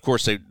 But, of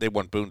course, they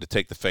want Boone to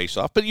take the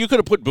face-off. But you could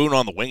have put Boone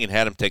on the wing and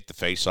had him take the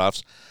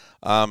face-offs.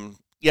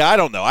 Yeah, I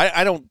don't know.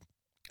 I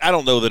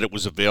don't know that it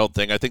was a veiled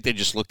thing. I think they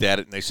just looked at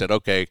it and they said,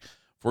 okay,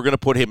 if we're going to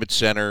put him at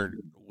center,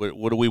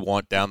 what do we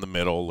want down the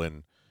middle?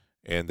 And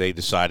they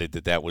decided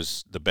that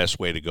was the best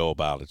way to go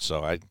about it.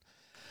 So I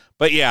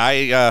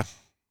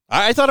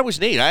thought it was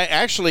neat.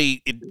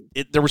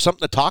 There was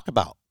something to talk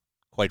about,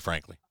 quite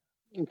frankly.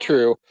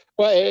 True.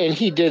 Well, and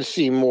he did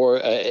seem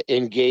more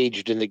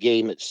engaged in the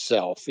game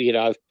itself.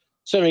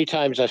 So many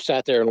times I've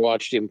sat there and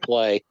watched him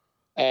play,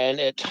 and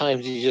at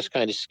times he's just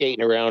kind of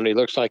skating around. He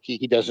looks like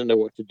he doesn't know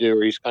what to do,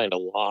 or he's kind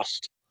of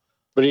lost.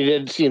 But he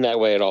didn't seem that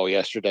way at all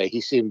yesterday.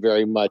 He seemed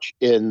very much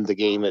in the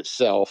game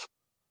itself.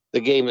 The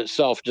game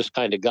itself just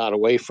kind of got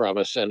away from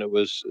us, and it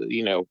was,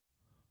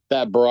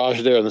 that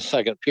barrage there in the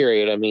second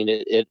period. I mean,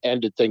 it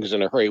ended things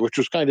in a hurry, which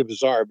was kind of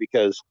bizarre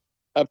because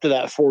up to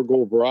that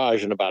 4-goal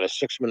barrage in about a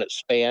 6-minute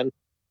span,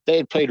 they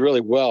had played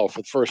really well for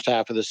the first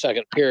half of the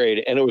second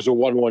period, and it was a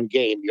 1-1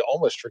 game. You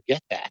almost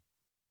forget that.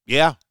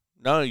 Yeah.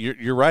 No,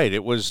 you're right.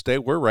 They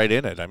were right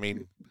in it. I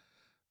mean,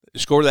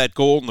 score that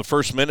goal in the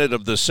first minute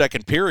of the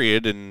second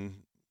period, and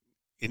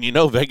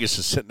Vegas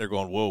is sitting there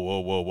going, whoa,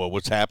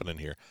 what's happening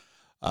here?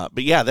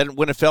 But yeah, then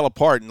when it fell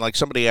apart, and like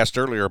somebody asked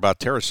earlier about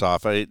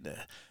Tarasov,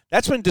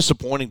 that's been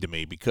disappointing to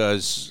me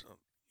because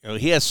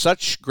he has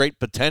such great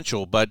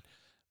potential, but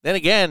then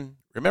again,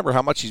 remember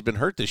how much he's been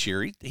hurt this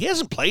year. He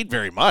hasn't played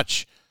very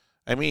much.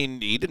 I mean,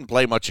 he didn't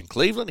play much in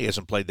Cleveland. He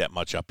hasn't played that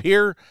much up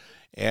here,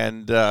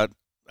 and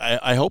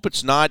I hope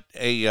it's not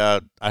a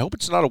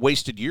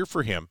wasted year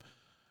for him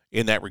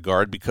in that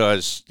regard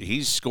because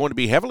he's going to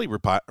be heavily.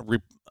 They're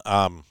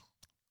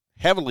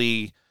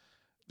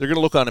going to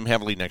look on him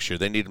heavily next year.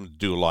 They need him to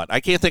do a lot. I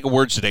can't think of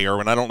words today,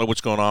 Erwin. I don't know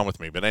what's going on with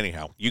me, but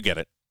anyhow, you get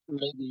it.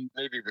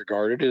 Maybe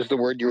regarded is the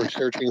word you were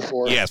searching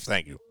for. Yes,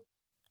 thank you.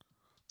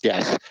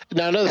 Yes.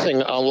 Now, another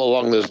thing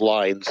along those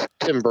lines,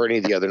 Tim Burney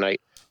the other night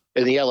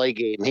in the LA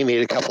game, he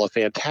made a couple of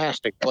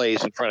fantastic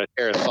plays in front of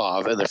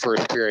Tarasov in the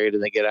first period,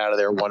 and they get out of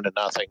there 1-0.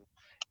 And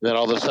then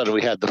all of a sudden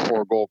we had the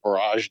 4-goal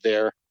barrage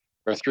there,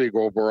 or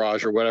 3-goal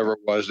barrage, or whatever it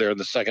was there in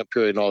the second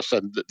period, and all of a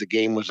sudden the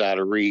game was out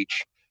of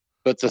reach.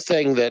 But the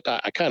thing that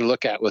I kind of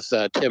look at with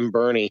Tim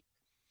Burney,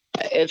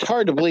 it's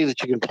hard to believe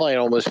that you can play in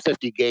almost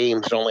 50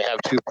 games and only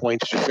have 2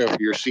 points to show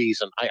for your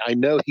season. I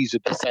know he's a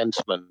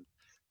defenseman,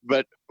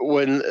 but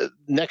when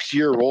next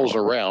year rolls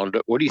around,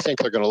 what do you think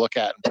they're going to look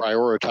at and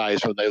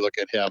prioritize when they look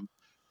at him?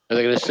 Are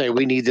they going to say,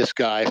 we need this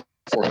guy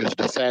for his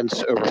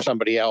defense over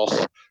somebody else?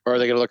 Or are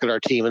they going to look at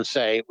our team and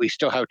say, we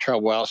still have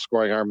trouble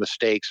outscoring our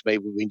mistakes.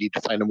 Maybe we need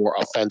to find a more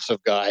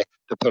offensive guy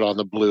to put on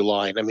the blue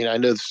line. I mean, I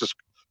know this is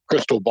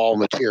crystal ball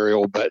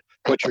material, but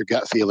what's your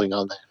gut feeling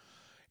on that?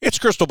 It's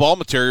crystal ball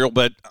material,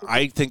 but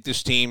I think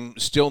this team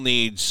still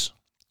needs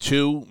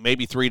 2,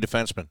 maybe 3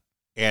 defensemen.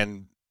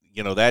 And,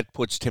 that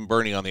puts Tim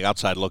Burney on the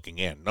outside looking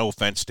in. No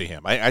offense to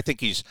him. I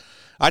think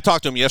I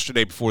talked to him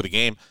yesterday before the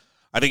game.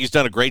 I think he's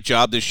done a great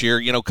job this year.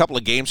 A couple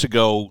of games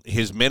ago,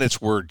 his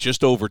minutes were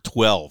just over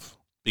 12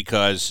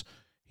 because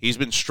he's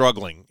been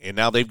struggling. And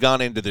now they've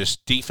gone into this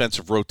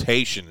defensive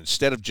rotation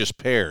instead of just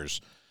pairs.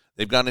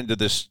 They've gone into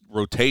this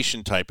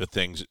rotation type of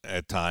things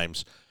at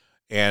times.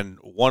 And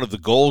one of the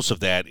goals of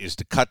that is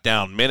to cut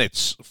down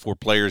minutes for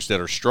players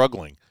that are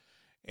struggling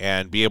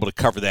and be able to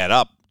cover that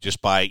up just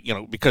by,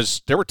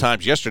 because there were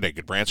times yesterday,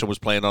 Goodbranson was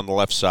playing on the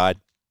left side.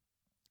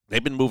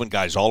 They've been moving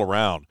guys all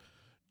around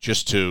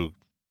just to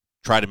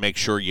try to make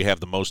sure you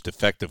have the most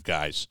effective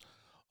guys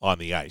on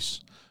the ice.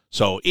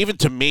 So even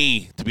to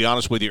me, to be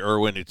honest with you,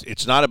 Erwin,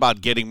 it's not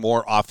about getting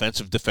more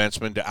offensive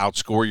defensemen to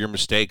outscore your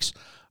mistakes.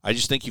 I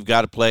just think you've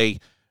got to play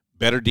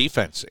better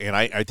defense, and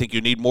I think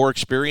you need more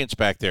experience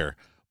back there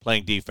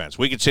playing defense.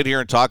 We could sit here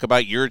and talk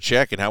about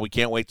Juracek and how we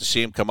can't wait to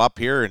see him come up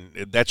here, and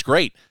that's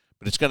great.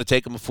 But it's going to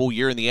take him a full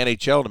year in the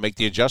NHL to make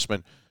the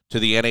adjustment to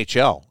the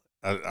NHL.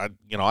 I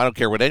don't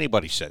care what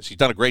anybody says. He's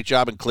done a great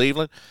job in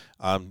Cleveland.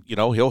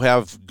 He'll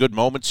have good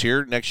moments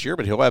here next year,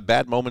 but he'll have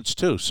bad moments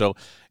too. So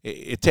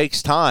it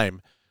takes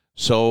time.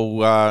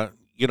 So,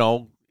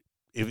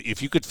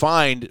 if you could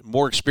find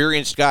more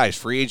experienced guys,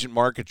 free agent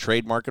market,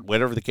 trade market,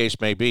 whatever the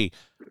case may be,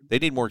 they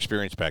need more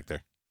experience back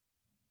there.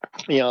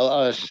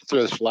 I'll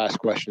throw this last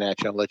question at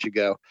you. I'll let you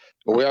go.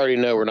 But we already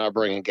know we're not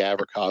bringing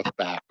Gavrikov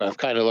back. I've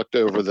kind of looked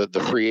over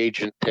the free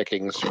agent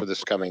pickings for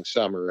this coming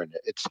summer, and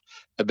it's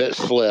a bit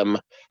slim.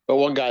 But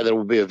one guy that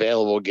will be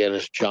available again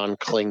is John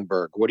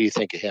Klingberg. What do you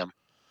think of him?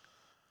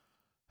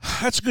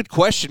 That's a good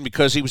question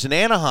because he was in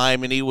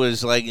Anaheim and he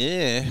was like,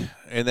 eh.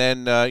 And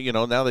then,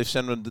 now they've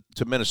sent him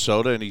to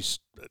Minnesota, and he's,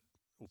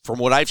 from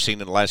what I've seen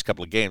in the last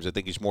couple of games, I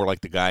think he's more like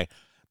the guy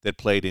that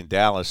played in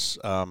Dallas.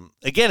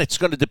 Again, it's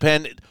going to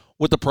depend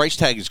what the price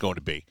tag is going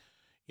to be.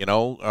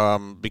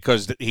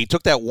 because he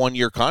took that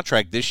 1-year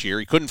contract this year.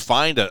 He couldn't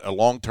find a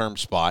long-term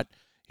spot.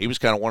 He was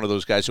kind of one of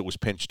those guys that was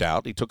pinched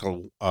out. He took a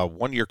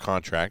 1-year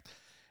contract,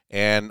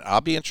 and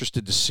I'll be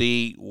interested to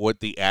see what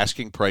the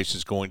asking price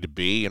is going to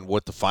be and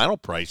what the final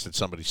price that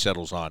somebody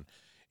settles on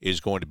is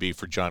going to be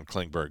for John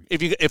Klingberg.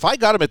 If I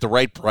got him at the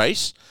right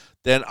price,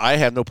 then I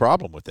have no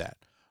problem with that.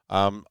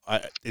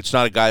 It's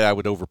not a guy I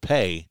would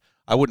overpay.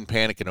 I wouldn't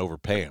panic and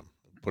overpay him,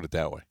 put it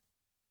that way.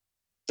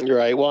 You're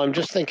right. Well, I'm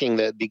just thinking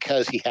that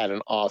because he had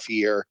an off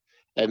year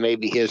and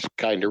maybe his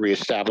kind of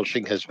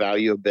reestablishing his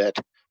value a bit.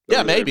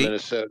 Yeah, maybe.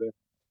 Minnesota.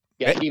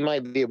 Yeah, he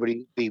might be able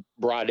to be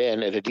brought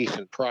in at a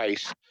decent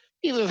price.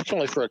 Even if it's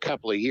only for a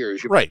couple of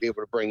years, you might be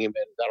able to bring him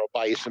in. That'll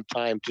buy you some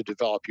time to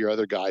develop your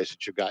other guys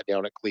that you've got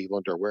down at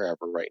Cleveland or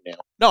wherever right now.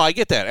 No, I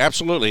get that.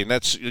 Absolutely.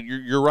 And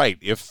you're right.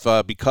 If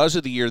because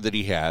of the year that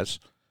he has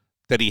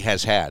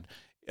had,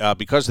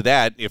 because of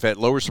that, if it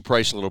lowers the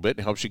price a little bit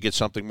and helps you get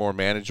something more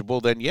manageable,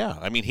 then yeah.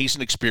 I mean, he's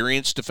an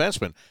experienced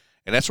defenseman,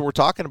 and that's what we're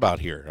talking about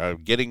here.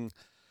 Getting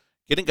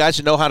guys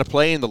to know how to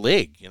play in the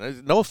league.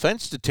 No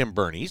offense to Tim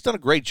Burney. He's done a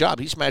great job.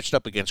 He's matched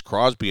up against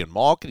Crosby and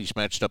Malkin. He's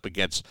matched up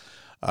against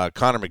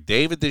Connor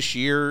McDavid this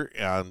year.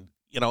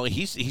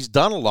 He's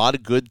done a lot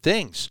of good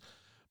things.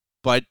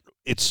 But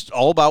it's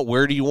all about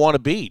where do you want to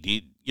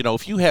be.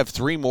 If you have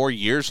 3 more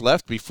years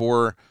left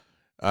before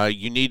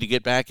you need to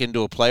get back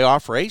into a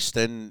playoff race,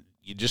 then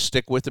you just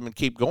stick with them and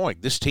keep going.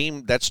 This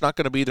team, that's not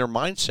going to be their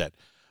mindset.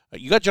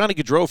 You got Johnny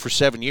Gaudreau for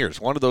 7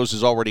 years. One of those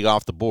is already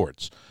off the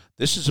boards.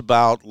 This is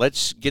about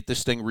let's get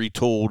this thing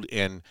retooled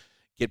and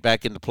get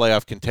back into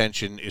playoff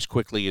contention as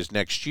quickly as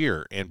next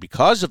year. And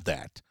because of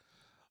that,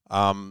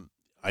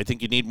 I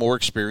think you need more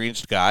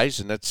experienced guys,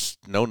 and that's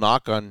no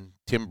knock on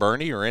Tim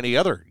Burney or any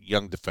other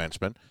young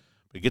defenseman.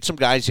 But get some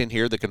guys in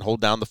here that can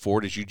hold down the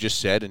fort, as you just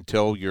said,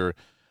 until your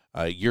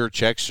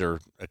Yurcheks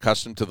are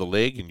accustomed to the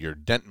league and your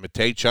Denton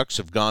Mateychuks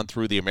have gone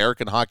through the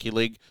American Hockey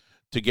League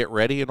to get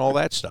ready and all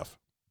that stuff.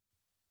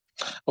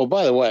 Oh,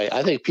 by the way,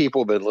 I think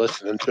people have been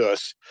listening to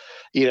us.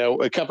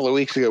 A couple of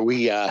weeks ago,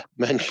 we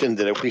mentioned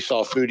that if we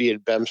saw Foodie and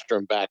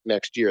Bemstrom back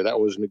next year, that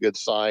wasn't a good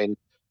sign.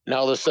 Now,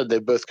 all of a sudden, they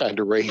both kind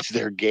of raised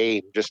their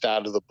game just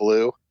out of the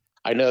blue.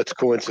 I know it's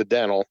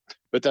coincidental,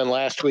 but then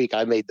last week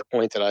I made the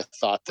point that I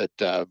thought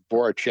that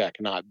Voracek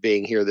not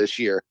being here this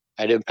year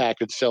had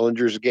impacted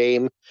Sillinger's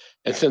game.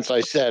 And since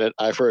I said it,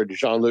 I've heard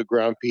Jean-Luc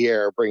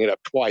Grandpierre bring it up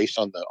twice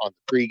on the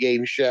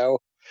pregame show.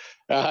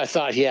 I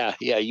thought, yeah,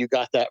 you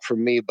got that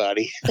from me,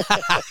 buddy.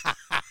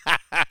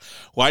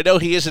 Well, I know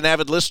he is an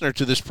avid listener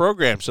to this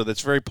program, so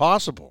that's very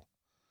possible.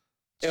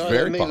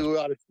 Maybe we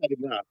ought to set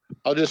him up.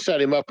 I'll just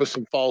set him up with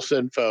some false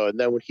info, and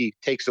then when he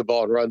takes the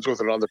ball and runs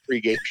with it on the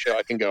pregame show,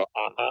 I can go,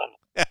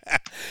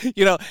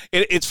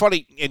 It's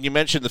funny, and you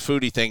mentioned the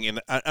Foodie thing, and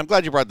I'm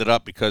glad you brought that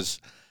up because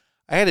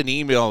I had an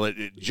email.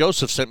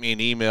 Joseph sent me an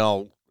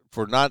email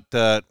for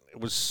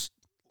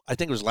I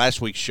think it was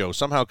last week's show.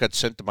 Somehow it got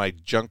sent to my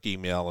junk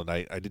email, and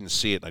I didn't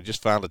see it, and I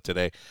just found it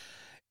today.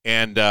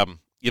 And,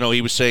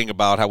 he was saying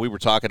about how we were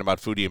talking about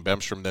Foodie and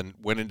Bemstrom, then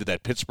went into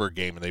that Pittsburgh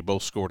game, and they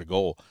both scored a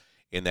goal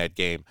in that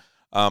game.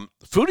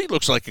 Foodie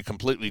looks like a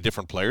completely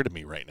different player to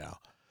me right now.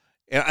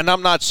 And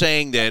I'm not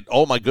saying that,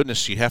 oh, my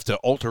goodness, you have to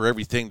alter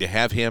everything to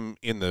have him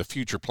in the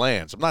future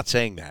plans. I'm not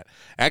saying that.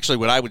 Actually,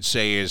 what I would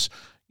say is,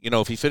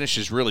 if he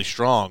finishes really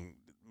strong,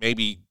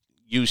 maybe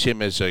use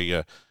him as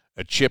a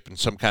chip in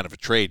some kind of a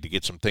trade to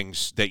get some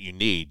things that you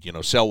need,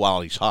 sell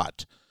while he's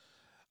hot.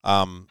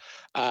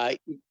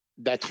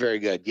 That's very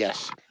good.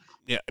 Yes.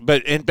 Yeah.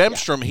 But in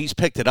Bemstrom, he's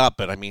picked it up,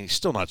 but I mean, he's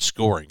still not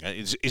scoring.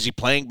 Is he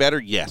playing better?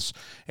 Yes.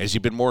 Has he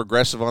been more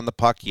aggressive on the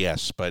puck?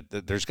 Yes. But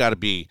there's got to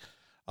be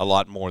a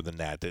lot more than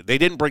that. They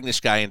didn't bring this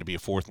guy in to be a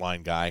fourth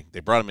line guy. They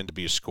brought him in to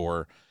be a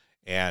scorer,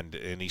 and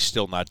he's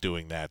still not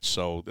doing that.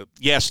 So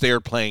yes, they're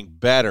playing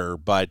better,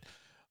 but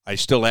I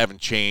still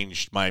haven't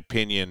changed my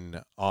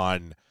opinion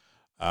on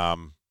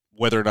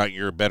whether or not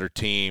you're a better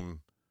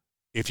team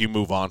if you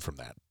move on from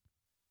that.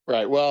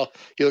 Right. Well,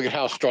 you look at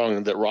how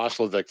strong that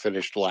Roslovic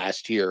finished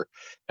last year,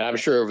 and I'm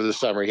sure over the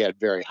summer he had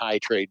very high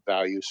trade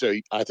value. So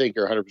I think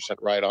you're 100%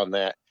 right on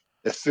that.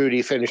 If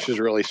Foodie finishes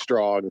really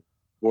strong,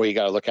 boy, you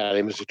got to look at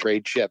him as a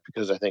trade chip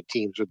because I think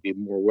teams would be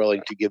more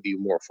willing to give you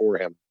more for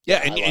him.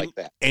 Yeah, I like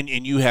that. And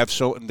you have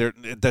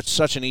that's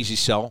such an easy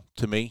sell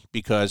to me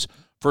because,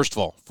 first of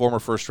all, former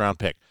first-round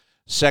pick.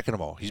 Second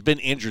of all, he's been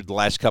injured the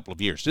last couple of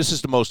years. This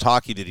is the most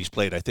hockey that he's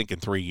played, I think, in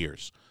 3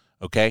 years,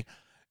 okay?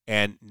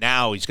 And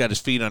now he's got his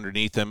feet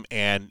underneath him,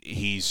 and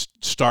he's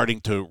starting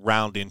to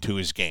round into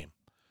his game.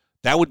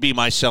 That would be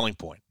my selling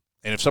point.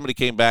 And if somebody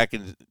came back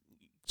and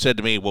said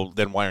to me, well,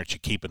 then why aren't you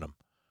keeping him?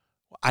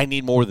 I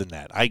need more than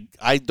that.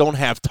 I don't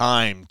have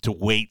time to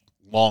wait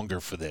longer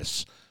for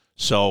this.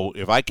 So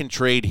if I can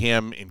trade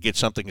him and get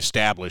something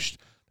established,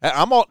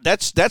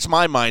 that's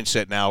my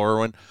mindset now,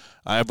 Erwin.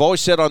 I've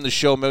always said on the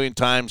show a million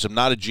times, I'm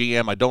not a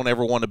GM. I don't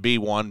ever want to be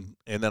one.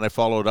 And then I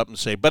followed up and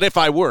say, but if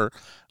I were,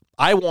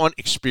 I want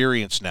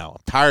experience now.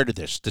 I'm tired of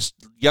this. This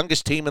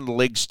youngest team in the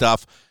league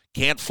stuff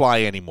can't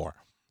fly anymore.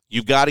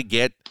 You've got to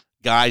get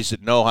guys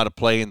that know how to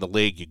play in the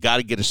league. You got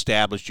to get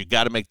established. You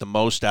got to make the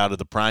most out of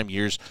the prime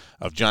years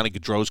of Johnny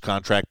Gaudreau's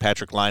contract,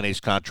 Patrick Laine's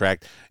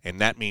contract,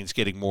 and that means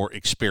getting more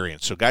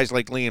experience. So guys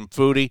like Liam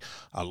Foudy,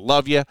 I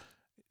love you.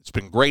 It's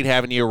been great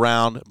having you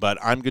around, but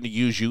I'm going to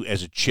use you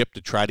as a chip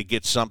to try to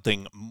get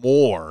something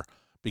more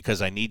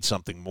because I need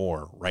something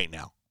more right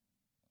now.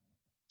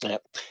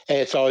 Yep.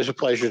 Hey, it's always a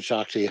pleasure to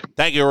talk to you.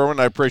 Thank you, Erwin.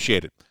 I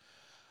appreciate it.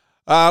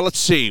 Let's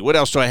see. What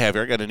else do I have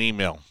here? I got an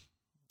email.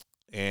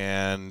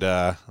 And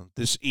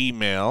this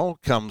email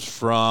comes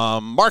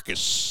from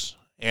Marcus.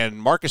 And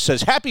Marcus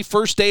says, happy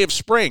first day of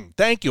spring.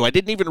 Thank you. I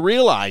didn't even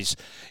realize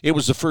it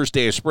was the first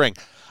day of spring.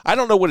 I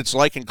don't know what it's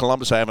like in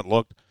Columbus. I haven't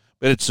looked.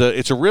 But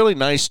it's a really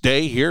nice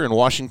day here in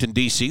Washington,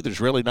 D.C. There's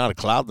really not a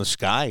cloud in the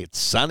sky. It's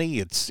sunny.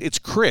 It's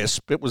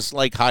crisp. It was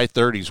like high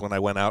 30s when I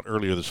went out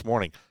earlier this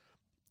morning.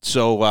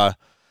 So,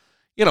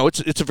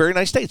 it's a very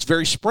nice day. It's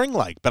very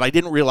spring-like, but I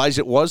didn't realize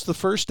it was the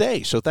first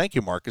day. So thank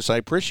you, Marcus. I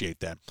appreciate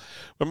that.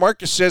 But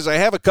Marcus says, I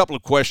have a couple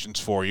of questions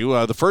for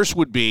you. The first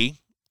would be,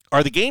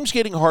 are the games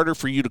getting harder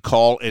for you to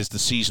call as the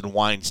season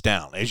winds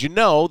down? As you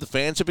know, the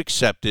fans have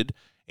accepted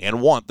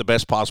and want the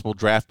best possible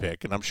draft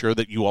pick, and I'm sure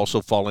that you also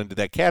fall into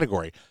that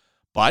category.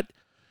 But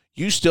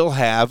you still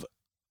have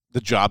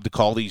the job to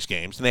call these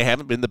games, and they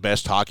haven't been the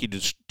best hockey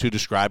to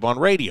describe on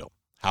radio.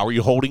 How are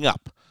you holding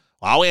up?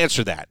 Well, I'll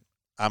answer that.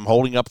 I'm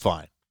holding up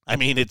fine. I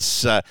mean,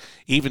 it's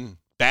even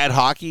bad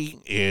hockey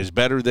is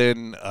better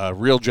than a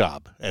real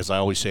job, as I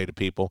always say to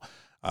people.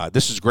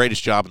 This is the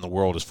greatest job in the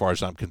world as far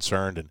as I'm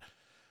concerned. And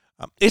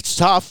it's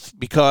tough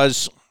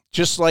because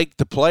just like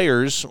the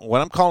players, when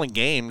I'm calling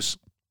games,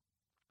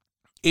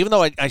 even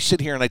though I sit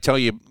here and I tell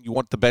you you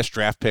want the best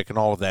draft pick and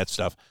all of that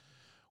stuff,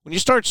 when you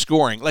start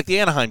scoring, like the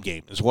Anaheim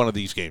game is one of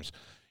these games.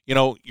 You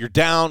know, you're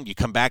down, you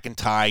come back and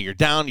tie. You're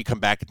down, you come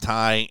back and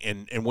tie.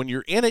 And when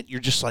you're in it, you're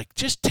just like,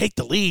 just take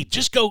the lead.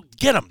 Just go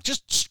get them.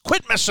 Just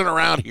quit messing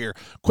around here.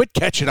 Quit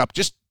catching up.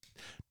 Just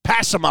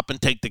pass them up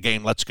and take the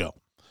game. Let's go.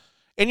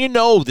 And you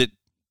know that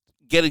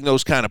getting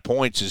those kind of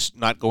points is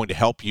not going to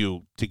help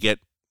you to get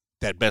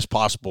that best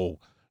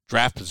possible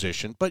draft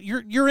position. But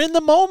you're in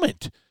the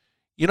moment.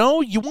 You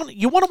know, you want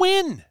to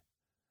win.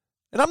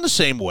 And I'm the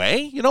same way.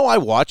 You know, I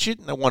watch it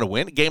and I want to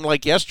win. A game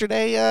like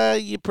yesterday,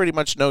 you pretty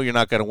much know you're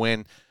not going to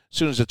win. As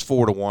soon as it's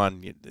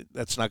 4-1,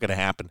 that's not going to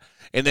happen.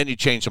 And then you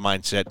change the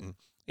mindset and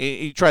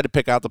you try to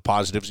pick out the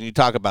positives and you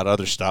talk about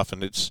other stuff,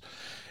 and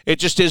it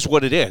just is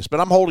what it is.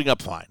 But I'm holding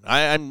up fine.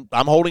 I'm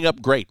holding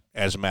up great,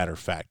 as a matter of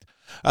fact.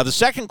 The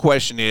second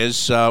question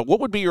is, what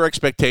would be your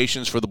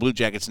expectations for the Blue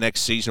Jackets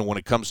next season when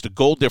it comes to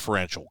goal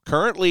differential?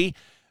 Currently,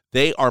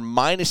 they are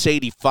minus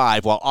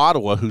 85, while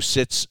Ottawa, who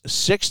sits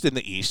 6th in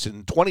the East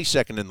and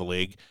 22nd in the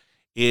league,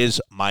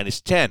 is minus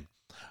 10.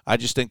 I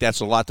just think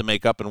that's a lot to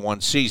make up in one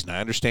season. I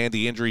understand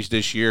the injuries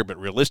this year, but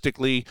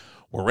realistically,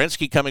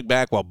 Werenski coming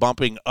back while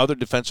bumping other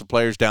defensive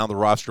players down the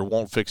roster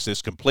won't fix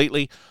this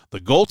completely. The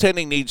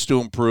goaltending needs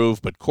to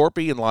improve, but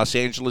Corpy in Los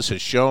Angeles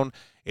has shown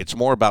it's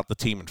more about the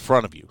team in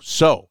front of you.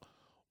 So,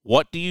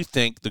 what do you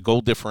think the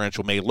goal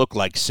differential may look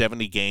like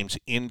 70 games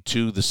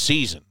into the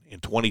season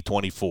in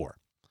 2024?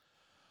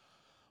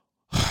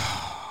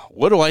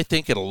 What do I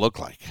think it'll look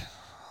like?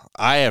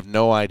 I have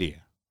no idea.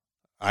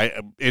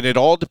 And it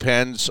all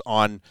depends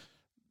on,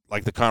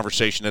 like, the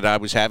conversation that I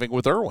was having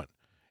with Erwin.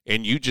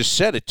 And you just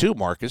said it too,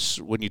 Marcus,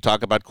 when you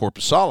talk about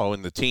Korpisalo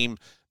and the team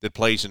that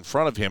plays in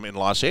front of him in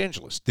Los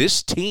Angeles.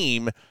 This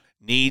team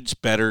needs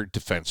better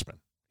defensemen.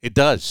 It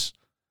does.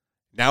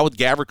 Now with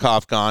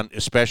Gavrikov gone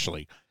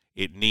especially,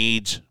 it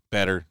needs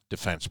better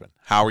defensemen.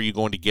 How are you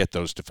going to get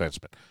those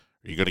defensemen?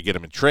 Are you going to get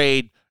them in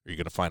trade? Are you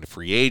going to find a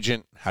free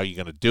agent? How are you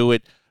going to do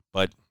it?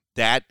 But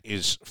that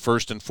is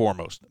first and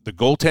foremost. The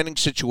goaltending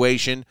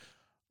situation,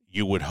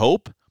 you would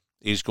hope,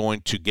 is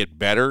going to get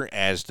better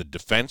as the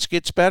defense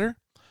gets better.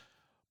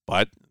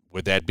 But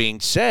with that being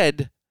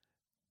said,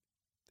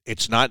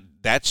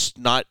 that's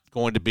not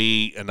going to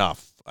be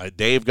enough.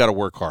 They've got to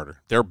work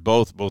harder. They're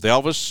both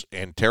Elvis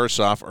and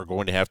Tarasov are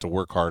going to have to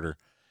work harder,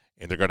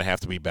 and they're going to have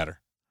to be better,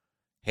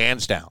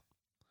 hands down.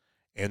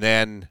 And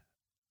then,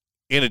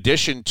 in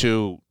addition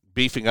to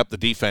beefing up the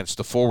defense,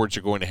 the forwards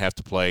are going to have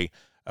to play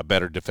a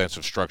better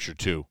defensive structure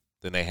too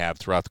than they have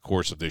throughout the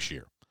course of this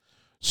year.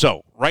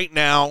 So right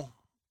now,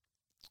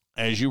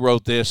 as you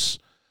wrote this,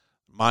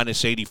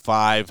 minus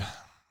 85.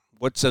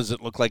 What does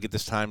it look like at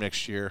this time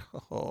next year?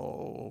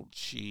 Oh,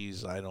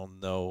 geez, I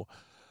don't know.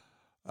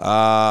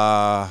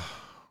 I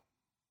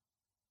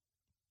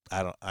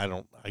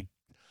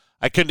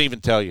couldn't even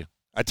tell you.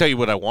 I tell you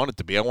what I want it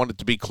to be. I want it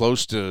to be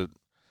close to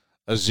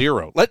a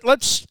 0.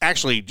 Let's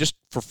actually, just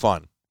for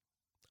fun.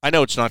 I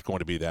know it's not going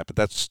to be that, but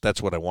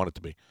that's what I want it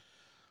to be.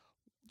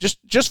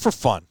 Just for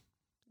fun,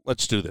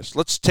 let's do this.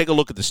 Let's take a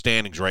look at the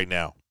standings right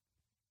now.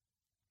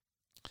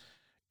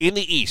 In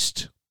the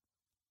East,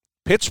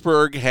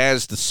 Pittsburgh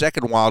has the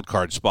second wild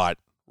card spot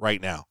right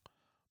now,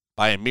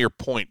 by a mere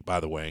point, by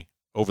the way,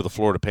 over the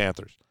Florida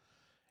Panthers.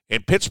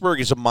 And Pittsburgh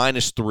is a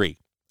minus 3.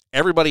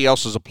 Everybody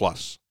else is a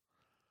plus.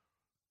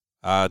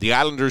 The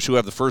Islanders, who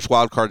have the first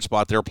wild card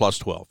spot, they're plus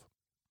 12.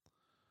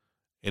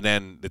 And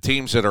then the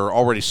teams that are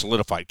already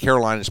solidified,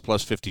 Carolina's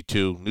plus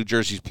 52, New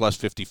Jersey's plus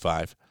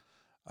 55.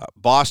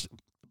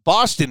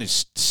 Boston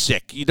is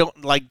sick. You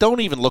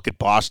don't even look at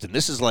Boston.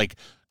 This is like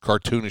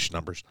cartoonish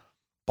numbers.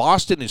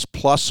 Boston is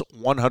plus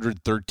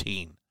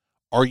 113.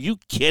 Are you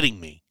kidding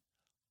me?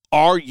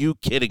 Are you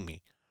kidding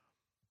me?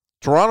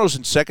 Toronto's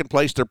in second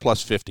place, they're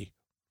plus 50.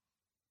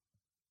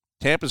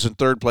 Tampa's in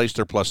third place,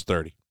 they're plus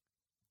 30.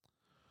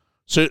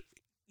 So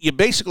you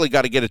basically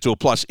got to get it to a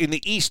plus. In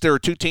the East, there are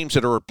two teams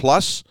that are a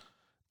plus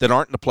that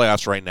aren't in the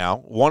playoffs right now.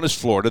 One is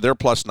Florida. They're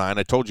plus 9.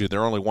 I told you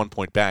they're only 1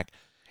 point back.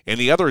 And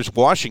the other is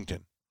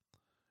Washington.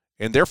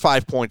 And they're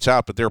 5 points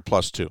out, but they're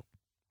plus 2.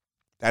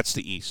 That's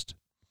the East.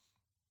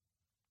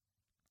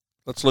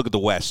 Let's look at the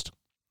West.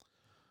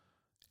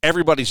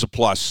 Everybody's a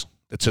plus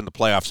that's in the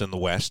playoffs in the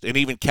West. And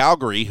even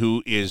Calgary,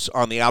 who is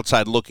on the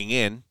outside looking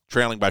in,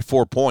 trailing by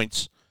 4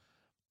 points,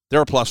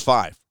 they're a plus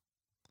 5.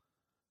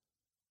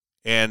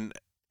 And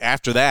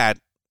after that,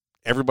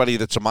 everybody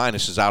that's a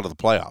minus is out of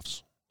the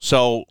playoffs.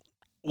 So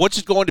what's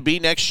it going to be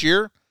next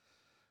year?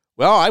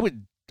 Well, I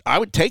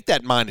would take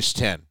that minus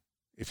 10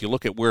 if you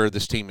look at where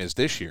this team is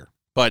this year.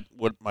 But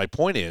what my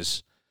point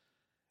is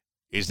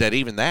that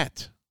even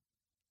that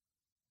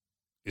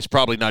is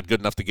probably not good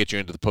enough to get you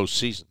into the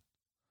postseason.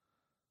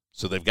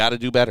 So they've got to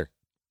do better.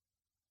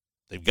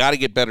 They've got to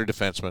get better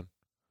defensemen.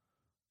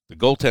 The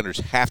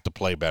goaltenders have to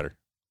play better.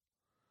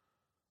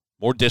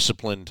 More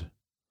disciplined.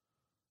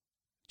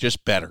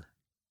 Just better.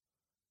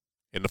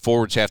 And the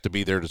forwards have to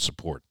be there to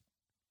support.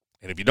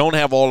 And if you don't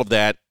have all of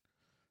that,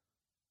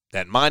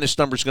 that minus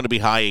number is going to be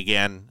high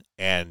again,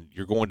 and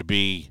you're going to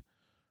be,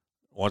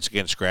 once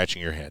again,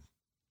 scratching your head.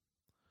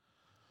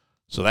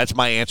 So that's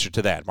my answer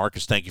to that.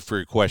 Marcus, thank you for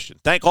your question.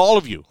 Thank all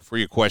of you for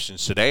your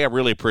questions today. I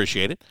really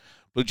appreciate it.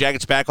 Blue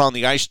Jackets back on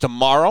the ice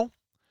tomorrow.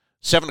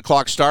 7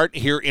 o'clock start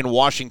here in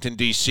Washington,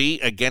 D.C.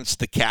 against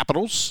the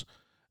Capitals.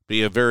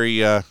 Be a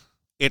very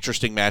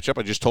interesting matchup.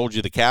 I just told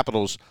you the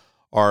Capitals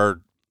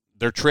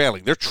they're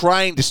trailing. They're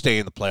trying to stay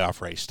in the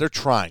playoff race. They're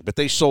trying, but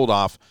they sold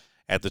off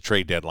at the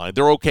trade deadline.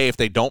 They're okay if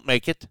they don't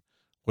make it,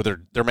 or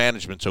their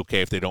management's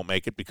okay if they don't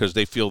make it, because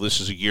they feel this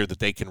is a year that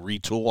they can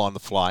retool on the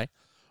fly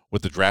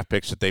with the draft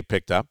picks that they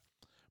picked up.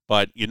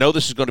 But you know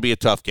this is going to be a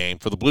tough game.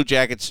 For the Blue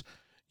Jackets,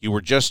 you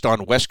were just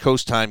on West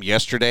Coast time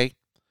yesterday,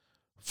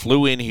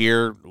 flew in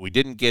here. We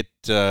didn't get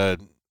into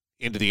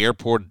the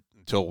airport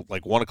until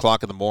like 1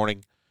 o'clock in the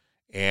morning,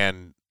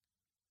 and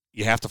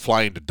you have to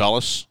fly into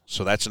Dulles,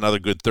 so that's another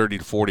good 30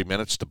 to 40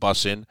 minutes to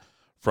bus in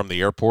from the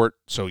airport.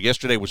 So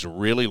yesterday was a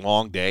really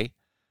long day,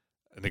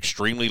 an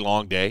extremely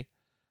long day.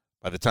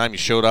 By the time you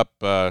showed up,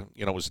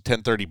 it was a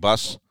 10:30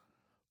 bus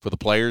for the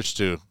players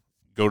to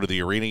go to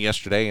the arena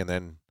yesterday, and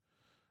then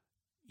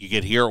you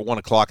get here at 1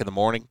 o'clock in the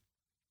morning.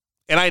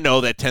 And I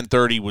know that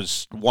 10:30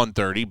 was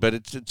 1:30, but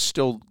it's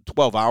still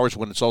 12 hours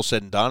when it's all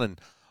said and done, and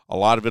a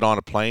lot of it on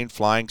a plane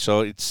flying. So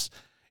it's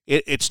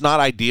not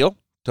ideal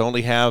to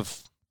only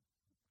have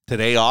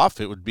today off.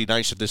 It would be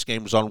nice if this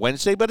game was on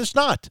Wednesday, but it's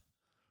not.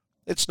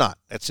 It's not.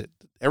 That's it.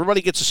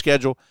 Everybody gets a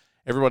schedule.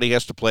 Everybody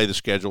has to play the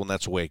schedule, and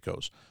that's the way it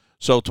goes.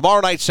 So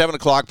tomorrow night, 7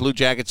 o'clock, Blue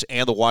Jackets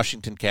and the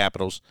Washington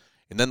Capitals,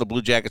 and then the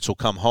Blue Jackets will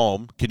come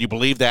home. Can you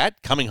believe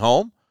that? Coming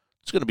home?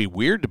 It's going to be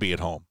weird to be at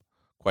home,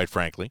 quite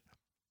frankly.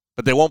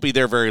 But they won't be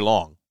there very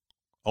long,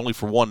 only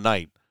for one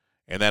night,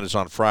 and that is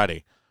on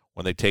Friday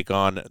when they take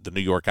on the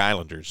New York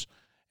Islanders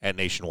at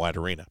Nationwide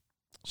Arena.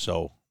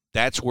 So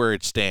that's where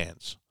it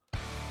stands.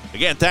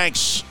 Again,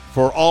 thanks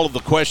for all of the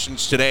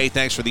questions today.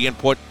 Thanks for the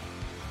input.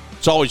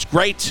 It's always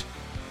great.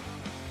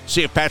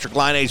 See if Patrick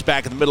Laine is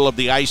back in the middle of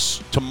the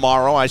ice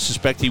tomorrow. I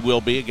suspect he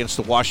will be against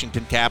the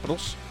Washington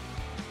Capitals.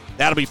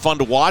 That'll be fun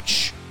to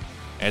watch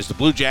as the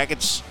Blue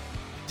Jackets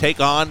take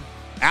on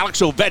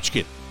Alex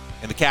Ovechkin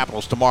and the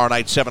Capitals tomorrow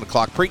night, 7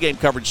 o'clock. Pre-game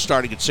coverage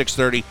starting at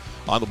 6:30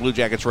 on the Blue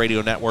Jackets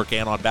Radio Network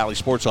and on Valley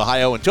Sports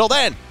Ohio. Until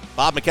then,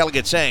 Bob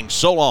McElligott saying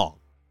so long.